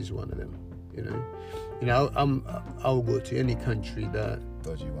know, US is one of them. You know, I'll go to any country that.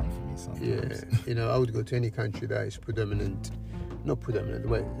 Dodgy one for me sometimes. Yeah, you know, I would go to any country that is not predominant,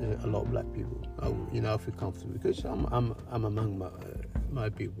 where a lot of black people. I feel comfortable because I'm among my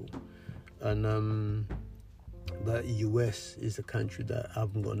people, and but US is a country that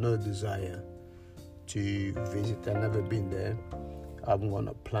I've got no desire to visit. I've never been there. I haven't got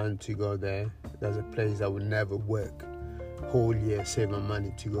a plan to go there. There's a place I would never work whole year, save my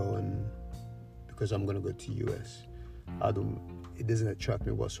money to go, and because I'm going to go to US. It doesn't attract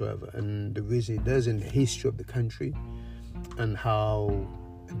me whatsoever. And the reason it does, in the history of the country and how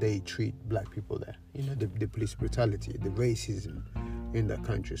they treat black people there, you know, the police brutality, the racism in that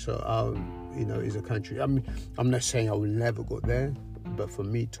country. So, you know, it's a country. I mean, I'm not saying I will never go there, but for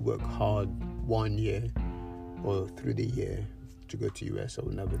me to work hard 1 year or through the year to go to US, I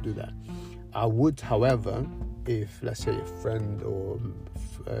will never do that. I would, however, if, let's say, a friend or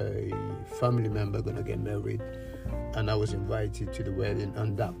a family member going to get married and I was invited to the wedding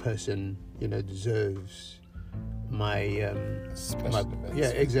and that person, you know, deserves my special events. Yeah,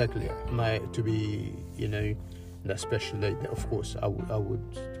 exactly. Yeah. To be, you know, that special day. Of course, I would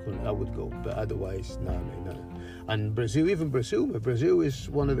go, but otherwise, no. And Brazil is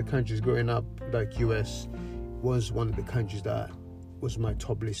one of the countries growing up. Like US was one of the countries that was my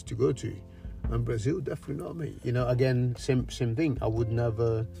top list to go to, and Brazil definitely not me. You know, again, same thing. I would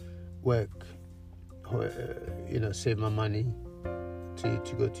never work, you know, save my money to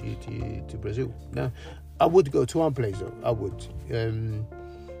go to Brazil. Now, I would go to one place though. I would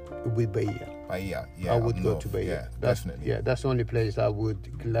with Bahia. Bahia, yeah. I would go to Bahia. Yeah, definitely. Yeah, that's the only place I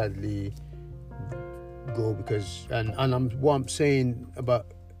would gladly go because what I'm saying about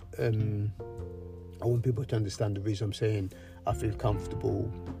I want people to understand the reason I'm saying I feel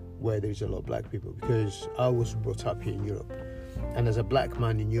comfortable where there's a lot of black people, because I was brought up here in Europe, and as a black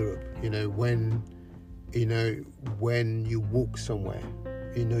man in Europe, you know, when you walk somewhere,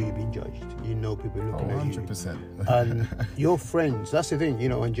 you know you're being judged. You know people looking at you. 100%. And your friends, that's the thing, you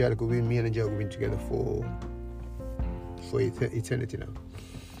know, me and Angelica have been together for eternity now.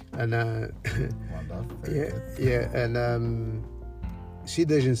 And and she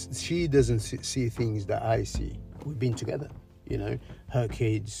doesn't see things that I see. We've been together, you know. Her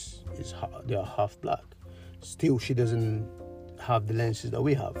kids they are half black. Still, she doesn't have the lenses that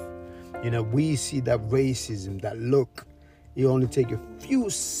we have. You know, we see that racism, that look. It only take a few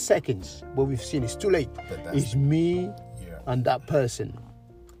seconds, but we've seen it's too late. It's me and that person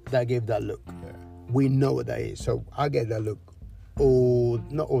that gave that look. Yeah. We know what that is. So I get that look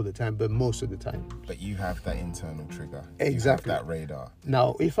not all the time, but most of the time. But you have that internal trigger. Exactly. You have that radar.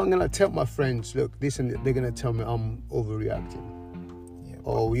 Now, if I'm going to tell my friends, look, they're going to tell me I'm overreacting. Yeah,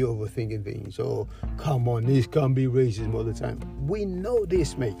 or you're overthinking things. Or, come on, this can't be racism all the time. We know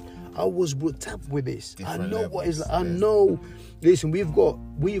this, mate. I was brought up with this. Different I know levels. what is. I know. Listen, we've got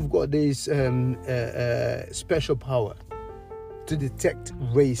this special power to detect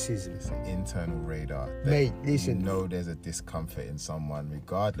racism. It's an internal radar. Mate, listen. You know there's a discomfort in someone,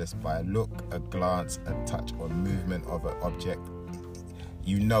 regardless by a look, a glance, a touch, or movement of an object.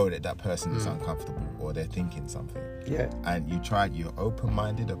 You know that person is uncomfortable or they're thinking something. Yeah. And you're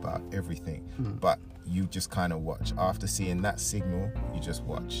open-minded about everything, but you just kind of watch. After seeing that signal, you just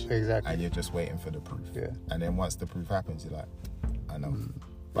watch. Exactly. And you're just waiting for the proof. Yeah. And then once the proof happens, you're like, I know.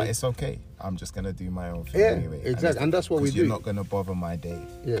 But it's okay. I'm just going to do my own thing anyway. Exactly. And that's what we do. You're not going to bother my day,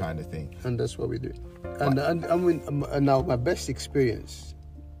 kind of thing. And that's what we do. And I mean, now my best experience,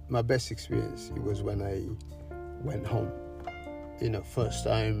 it was when I went home. You know, first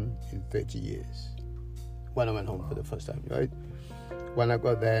time in 30 years. When I went home for the first time, right? When I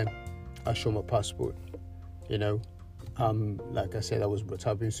got there, I showed my passport. You know, like I said, I was brought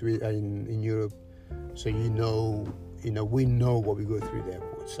up in Europe, so we know what we go through the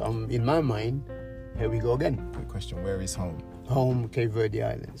airport. So in my mind, here we go again. Quick question: where is home? Home, Cape Verde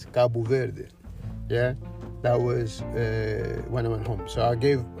Islands, Cabo Verde. Yeah, that was when I went home. So I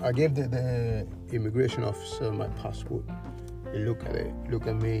gave the immigration officer my passport. He looked at it, look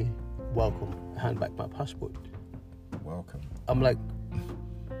at me, welcome, hand back my passport. welcome. I'm like,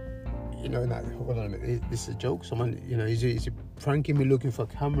 now, hold on a minute. This is a joke. Someone, is he pranking me, looking for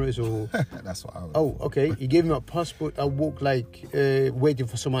cameras or? That's what I would. Oh, okay. He gave me a passport. I walk like waiting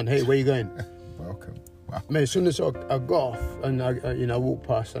for someone. Hey, where you going? Welcome. Wow. Man, as soon as I got off and I walked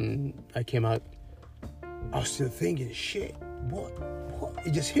past and I came out, I was still thinking, shit, what?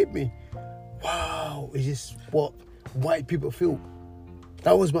 It just hit me. Wow, it's just what white people feel.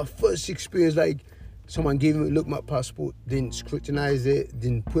 That was my first experience. Like, someone gave me, look at my passport, didn't scrutinize it,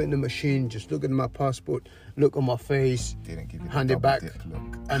 didn't put it in the machine, just look at my passport, look on my face, didn't give you the hand it back, dip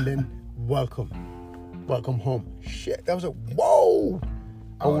look. and then welcome home. Shit, that was whoa.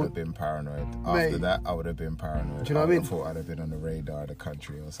 I would have been paranoid. After that, I would have been paranoid. Do you know what I mean? I thought I'd have been on the radar of the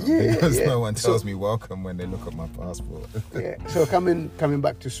country or something. Because no one tells me welcome when they look at my passport. Yeah. So coming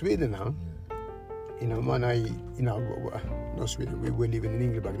back to Sweden now, not Sweden, we were living in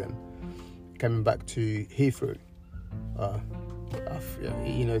England back then. Coming back to Heathrow, the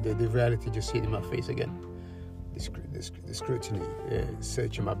reality just hit in my face again. The scrutiny,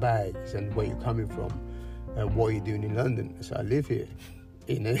 searching my bags and where you're coming from, what you're doing in London. So I live here.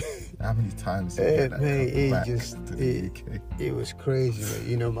 How many times did it was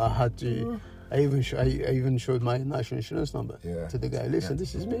crazy, mate. I had to. I even showed my national insurance number to the guy. Listen,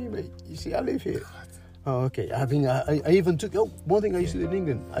 this is me, mate. You see, I live here. Oh, okay. I think I even took. One thing I used to do in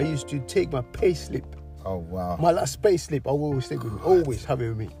England, I used to take my pay slip. Oh wow. My last pay slip, I will always take with me. Always have it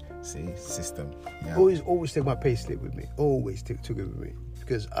with me. See, system. Yeah. Always take my pay slip with me. Always took it with me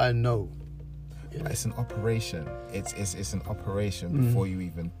because I know. It's an operation. It's an operation before you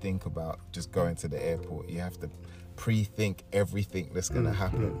even think about just going to the airport. You have to pre-think everything that's going to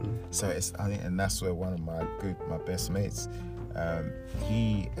happen. So I think, and that's where one of my best mates,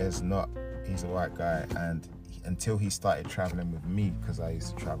 he's a white guy, and until he started traveling with me, because I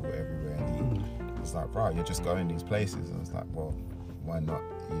used to travel everywhere, and he was like, "Bro, you're just going these places." And I was like, "Well, why not?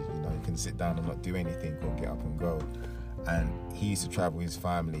 You can sit down and not do anything, or get up and go." And he used to travel with his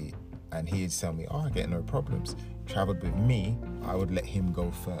family, and he'd tell me, "Oh, I get no problems." Traveled with me, I would let him go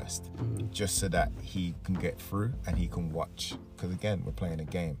first, just so that he can get through and he can watch. Because again, we're playing a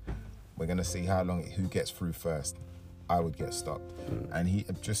game. We're gonna see who gets through first. I would get stopped. And he,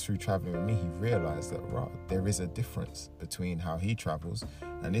 just through traveling with me, he realized that there is a difference between how he travels,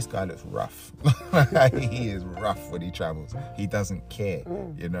 and this guy looks rough. He is rough when he travels. He doesn't care.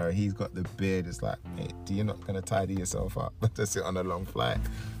 He's got the beard. It's like, hey, you're not gonna tidy yourself up to sit on a long flight.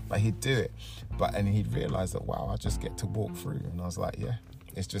 But he'd do it. And he'd realize that, wow, I just get to walk through. And I was like, yeah,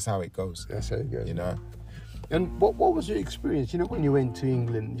 it's just how it goes. That's how it goes. And what was your experience? When you went to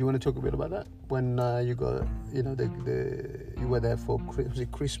England, do you want to talk a bit about that? When you got, you were there for, was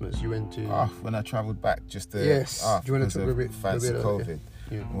it Christmas? You went to. When I travelled back just to. Yes. Do you want to talk a bit? Fancy COVID.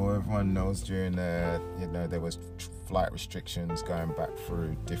 Yeah. Well, everyone knows during there was flight restrictions going back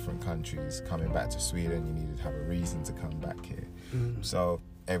through different countries. Coming back to Sweden, you needed to have a reason to come back here. So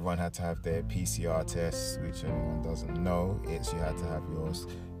everyone had to have their PCR tests, which anyone doesn't know. You had to have yours.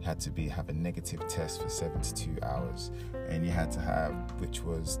 You had to have a negative test for 72 hours, and you had to have, which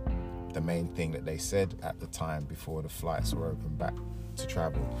was the main thing that they said at the time before the flights were open back to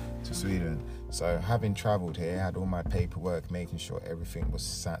travel to Sweden. So having travelled here, I had all my paperwork, making sure everything was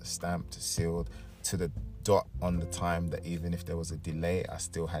stamped, sealed to the dot on the time, that even if there was a delay, I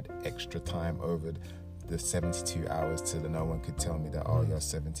still had extra time over the 72 hours till no one could tell me that, you're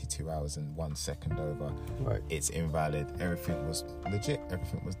 72 hours and 1 second over. Right. It's invalid. Everything was legit.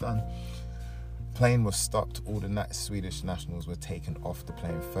 Everything was done. Plane was stopped. All the Swedish nationals were taken off the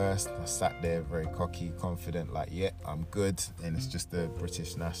plane first. I sat there very cocky, confident, like, yeah, I'm good. And it's just the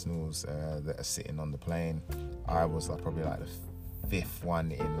British nationals that are sitting on the plane. I was probably the fifth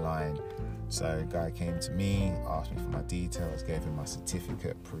one in line. So a guy came to me, asked me for my details, gave him my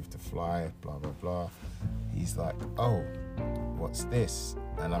certificate, proof to fly, blah, blah, blah. He's like, oh, what's this?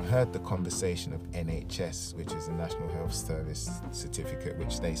 And I've heard the conversation of NHS, which is the National Health Service certificate,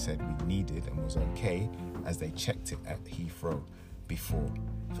 which they said we needed and was okay, as they checked it at Heathrow before.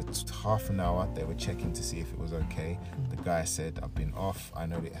 For half an hour, they were checking to see if it was okay. The guy said, I've been off. I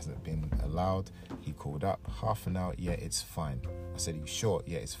know it hasn't been allowed. He called up. Half an hour, yeah, it's fine. I said, are you sure?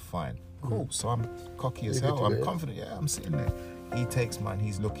 Yeah, it's fine. Cool. So I'm cocky as hell. I'm confident. Yeah, I'm sitting there. He takes mine.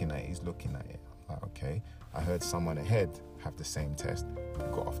 He's looking at it. I'm like, okay. I heard someone ahead have the same test.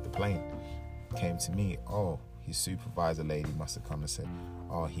 Got off the plane. Came to me. Oh, his supervisor lady must have come and said,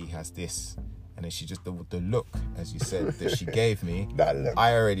 oh, he has this. And then she just, the look, as you said, that she gave me, That look.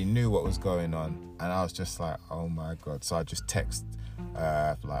 I already knew what was going on. And I was just like, oh my God. So I just texted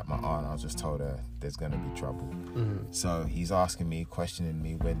like my aunt. I just told her there's going to be trouble. So he's asking me, questioning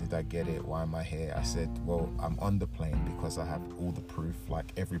me, when did I get it? Why am I here? I said, well, I'm on the plane because I have all the proof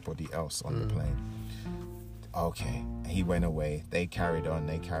like everybody else on the plane. Okay, he went away. They carried on.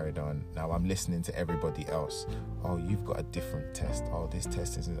 Now I'm listening to everybody else. Oh, you've got a different test. Oh, this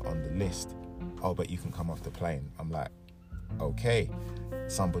test isn't on the list. Oh, but you can come off the plane. I'm like, okay.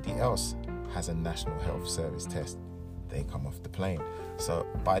 Somebody else has a National Health Service test. They come off the plane. So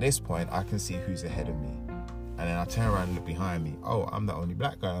by this point, I can see who's ahead of me. And then I turn around and look behind me. Oh, I'm the only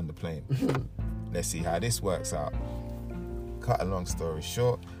black guy on the plane. Let's see how this works out. Cut a long story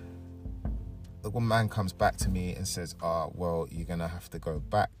short, the one man comes back to me and says, well, you're going to have to go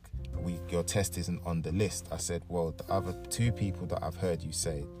back. Your test isn't on the list. I said, well, the other two people that I've heard you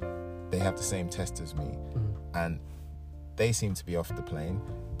say, they have the same test as me. And they seem to be off the plane,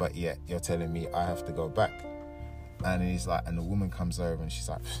 but yet you're telling me I have to go back. And he's like, and the woman comes over and she's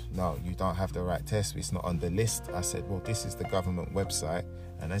like, no, you don't have the right test. It's not on the list. I said, well, this is the government website.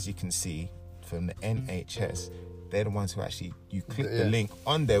 And as you can see from the NHS, they're the ones who actually, you click the link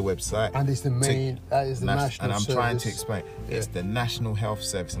on their website. And it's the main, that is the national And I'm service. trying to explain, it's the National Health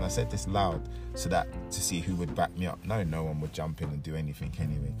Service. And I said this loud so that to see who would back me up. No one would jump in and do anything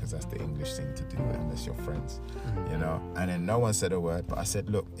anyway, because that's the English thing to do, unless you're friends, you know. And then no one said a word, but I said,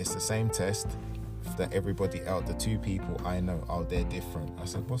 look, it's the same test that everybody else, the two people I know, oh, they're different. I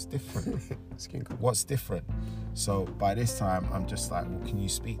said, what's different? What's different? So by this time, I'm just like, well, can you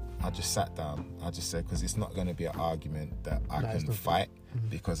speak? I just sat down. I just said, because it's not going to be an argument that I can fight,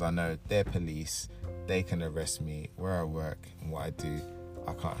 because I know they're police. They can arrest me where I work and what I do.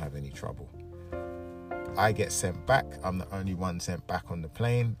 I can't have any trouble. I get sent back. I'm the only one sent back on the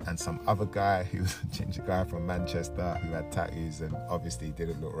plane, and some other guy who was a ginger guy from Manchester who had tattoos and obviously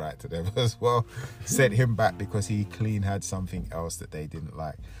didn't look right to them as well, sent him back because he clean had something else that they didn't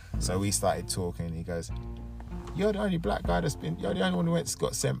like. So we started talking. He goes, you're the only black guy you're the only one who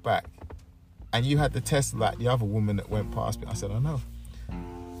got sent back, and you had the test like the other woman that went past me. I said, I know.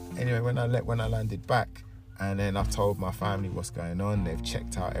 Anyway, when I landed back, and then I've told my family what's going on. They've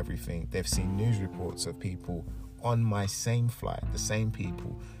checked out everything. They've seen news reports of people on my same flight, the same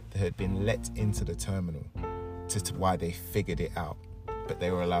people that had been let into the terminal, to why they figured it out, but they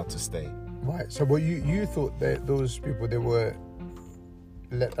were allowed to stay. Right. So, what you thought that those people, they were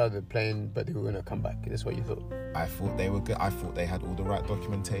let out of the plane, but they were going to come back. That's what you thought. I thought they were good. I thought they had all the right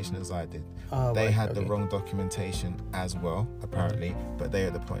documentation as I did. They right, had the wrong documentation as well, apparently. But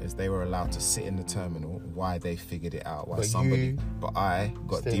the point is, they were allowed to sit in the terminal. Why they figured it out? But I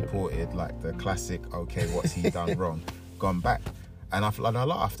got deported, like the classic. Okay, what's he done wrong? Gone back, and I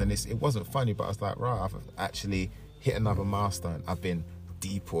laughed, and it wasn't funny, but I was like, right, I've actually hit another milestone. I've been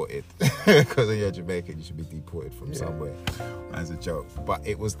deported, because when you're Jamaican, you should be deported from somewhere, as a joke. But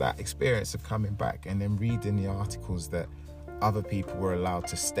it was that experience of coming back and then reading the articles that other people were allowed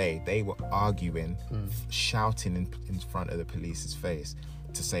to stay. They were arguing, shouting in front of the police's face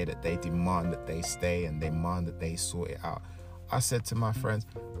to say that they demand that they stay and they demand that they sort it out. I said to my friends,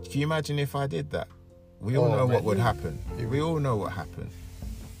 can you imagine if I did that? We all know what would happen. We all know what happened.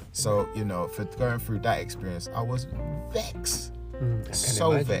 So, you know, for going through that experience, I was vexed. Vexed.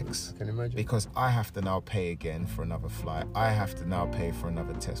 I can imagine. Because I have to now pay again for another flight. I have to now pay for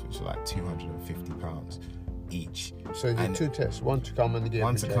another test, which is like £250 each. So you did two tests, one to come and get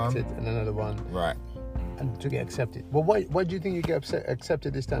rejected, and another one and to get accepted. Well, why do you think you get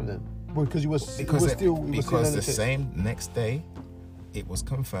accepted this time then? Well, because the same next day, it was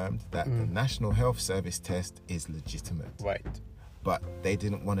confirmed that the National Health Service test is legitimate. Right. But they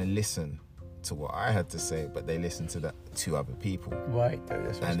didn't want to listen to what I had to say, but they listened to the two other people. Right.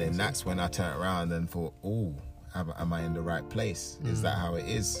 That's when I turned around and thought, oh, am I in the right place? Is that how it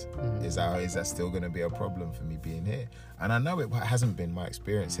is? Is that still going to be a problem for me being here? And I know it hasn't been my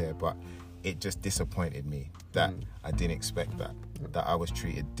experience here, but it just disappointed me that I didn't expect that I was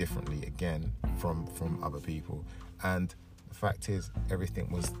treated differently again from other people. And the fact is,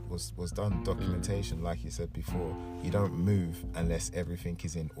 everything was done. Documentation, like you said before, you don't move unless everything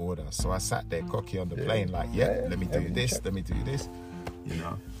is in order. So I sat there cocky on the plane, like, let me do this, you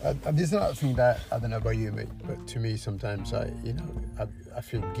know. There's another thing that I don't know about you, mate, but to me sometimes I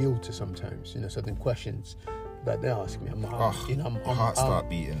feel guilty sometimes. You know, certain questions that they ask me. Heart start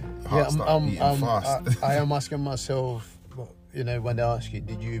beating fast. I am asking myself, you know, when they ask you,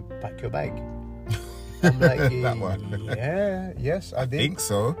 did you pack your bag? I'm like, that one. Yes, I did. I think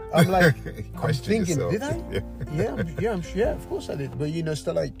so. I'm like, I'm thinking, yourself. Did I? Yeah, of course I did. But you know,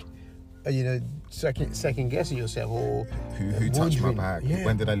 still like, second guessing yourself, or who touched my bag? Yeah.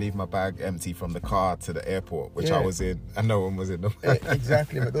 When did I leave my bag empty from the car to the airport, which I was in, and no one was in them?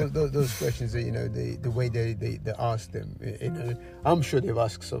 Exactly, but those questions, the way they ask them, I'm sure they've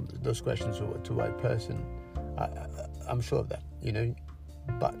asked those questions to the right person. I'm sure of that,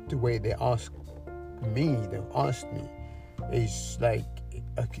 but the way they've asked me is like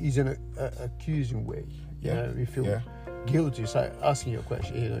is an accusing way. You feel guilty. It's like asking your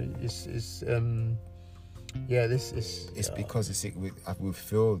question. This is. It's because we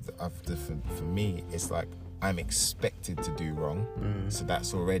feel for me, it's like I'm expected to do wrong, so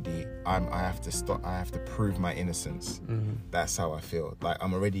that's already I have to stop. I have to prove my innocence. That's how I feel. Like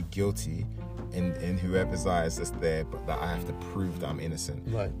I'm already guilty in whoever's eyes that's there, but that I have to prove that I'm innocent.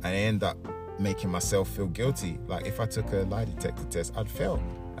 Right. And I end up making myself feel guilty. Like if I took a lie detector test, I'd fail,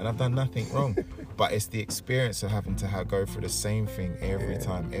 and I've done nothing wrong. But it's the experience of having to go through the same thing every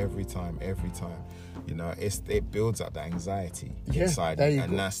time. It builds up that anxiety inside me,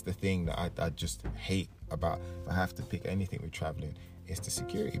 and that's the thing that I just hate about. If I have to pick anything with traveling, it's the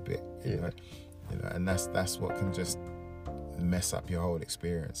security bit. You know, and that's what can just mess up your whole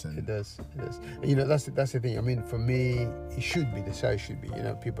experience. And it does. That's the thing. I mean, for me, it should be this. How it should be.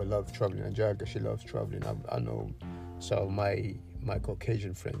 People love traveling. Angelica, she loves traveling. I know. So my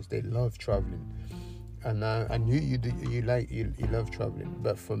Caucasian friends, they love traveling, and you love traveling.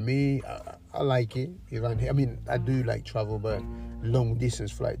 But for me, I like it around here. I mean, I do like travel, but long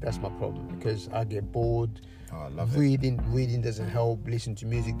distance flight, that's my problem, because I get bored. I love it. Reading doesn't help. Listening to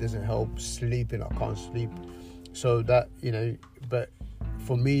music doesn't help. Sleeping, I can't sleep. So that but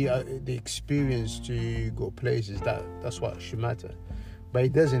for me, the experience to go places, that's what should matter. But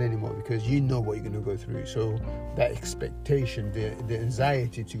it doesn't anymore, because you know what you're going to go through. So that expectation, the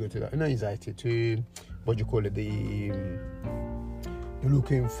anxiety to go to that, not anxiety, to what you call it, the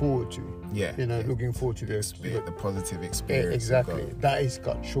looking forward to. Yeah. Looking forward to the positive experience. Exactly. That is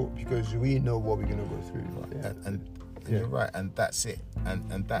cut short, because we know what we're going to go through. Yeah. And you're right, and that's it.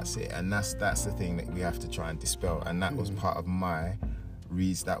 And that's it. And that's the thing that we have to try and dispel. And that was part of my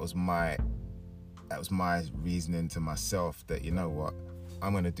reason. That was my reasoning to myself that, you know what,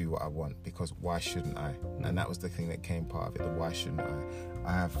 I'm going to do what I want, because why shouldn't I? And that was the thing that came part of it, the why shouldn't I?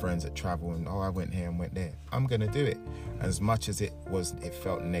 I have friends that travel and, I went here and went there. I'm going to do it. And as much as it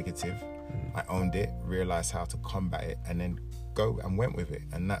felt negative, I owned it, realized how to combat it, and then go and went with it.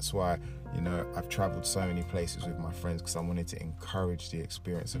 And that's why, I've traveled so many places with my friends, because I wanted to encourage the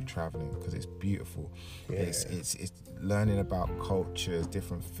experience of traveling, because it's beautiful. Yeah. It's learning about cultures,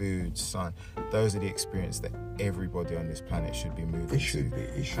 different foods, sun. Those are the experiences that everybody on this planet should be moving to.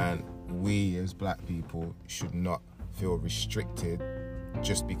 And we as black people should not feel restricted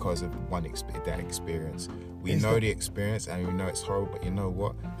just because of that experience. We know the experience, and we know it's horrible, but you know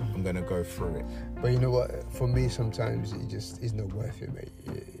what? I'm going to go through it. But you know what? For me, sometimes it just is not worth it, mate.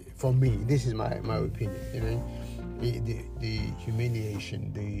 For me, this is my opinion, the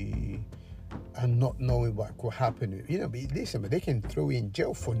humiliation, and not knowing what could happen. But listen, but they can throw you in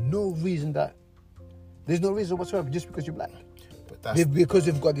jail for no reason. There's no reason whatsoever, just because you're black. But because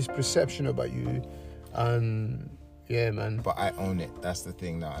they've got this perception about you, and yeah, man. But I own it. That's the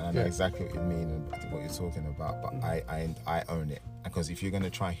thing now, and I know exactly what you mean and what you're talking about. But I own it, because if you're going to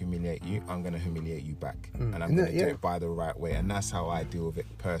try and humiliate you, I'm going to humiliate you back, and I'm going to do it by the right way. And that's how I deal with it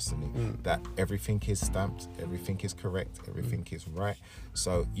personally. That everything is stamped, everything is correct, everything is right.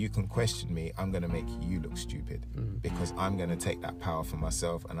 So you can question me, I'm going to make you look stupid, because I'm going to take that power for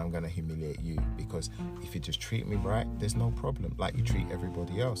myself, and I'm going to humiliate you. Because if you just treat me right, there's no problem, like you treat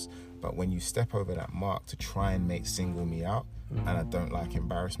everybody else. But when you step over that mark to try and single me out, and I don't like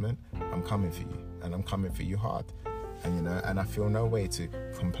embarrassment, I'm coming for you, and I'm coming for you hard. And and I feel no way to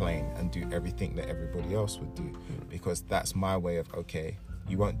complain and do everything that everybody else would do, because that's my way of, okay,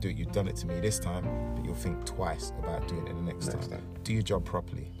 you won't do it, you've done it to me this time, but you'll think twice about doing it the next time. Do your job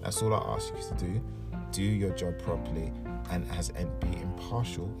properly. That's all I ask you to do. Do your job properly, and be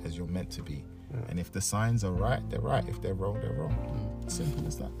impartial as you're meant to be. And if the signs are right, they're right. If they're wrong, they're wrong. Simple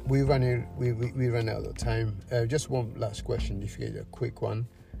as that. We run out of time. Just one last question, if you get a quick one.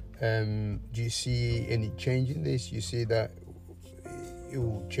 Do you see any change in this? You see that it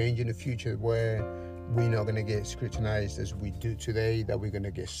will change in the future, where we're not going to get scrutinized as we do today, that we're going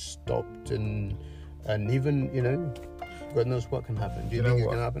to get stopped, and even, God knows what can happen. Do you think it's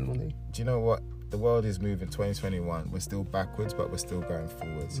going to happen one day? Do you know what? The world is moving 2021. We're still backwards, but we're still going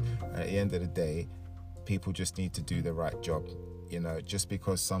forwards. And at the end of the day, people just need to do the right job. Just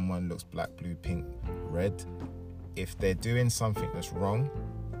because someone looks black, blue, pink, red, if they're doing something that's wrong,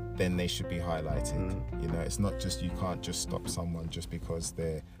 then they should be highlighted. You know, it's not just, you can't just stop someone just because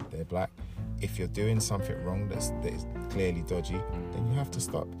they're black. If you're doing something wrong that's clearly dodgy, then you have to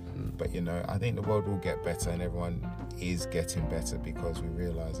stop. But you know, I think the world will get better, and everyone is getting better, because we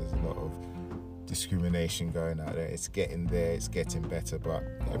realise there's a lot of discrimination going out there. It's getting there, it's getting better, but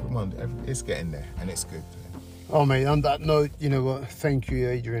it's getting there, and it's good. Oh mate, on that note, you know what, thank you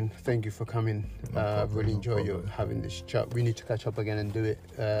Adrian, thank you for coming. I've really enjoyed you having this chat. We need to catch up again and do it.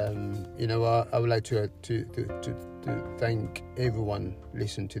 You know what, I would like to thank everyone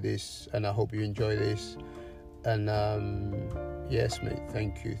listening to this, and I hope you enjoy this. And yes mate,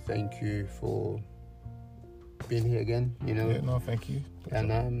 thank you for being here again, you know. Yeah, no, thank you.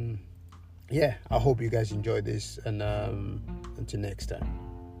 And yeah, I hope you guys enjoyed this, and until next time,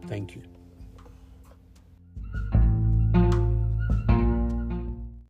 thank you.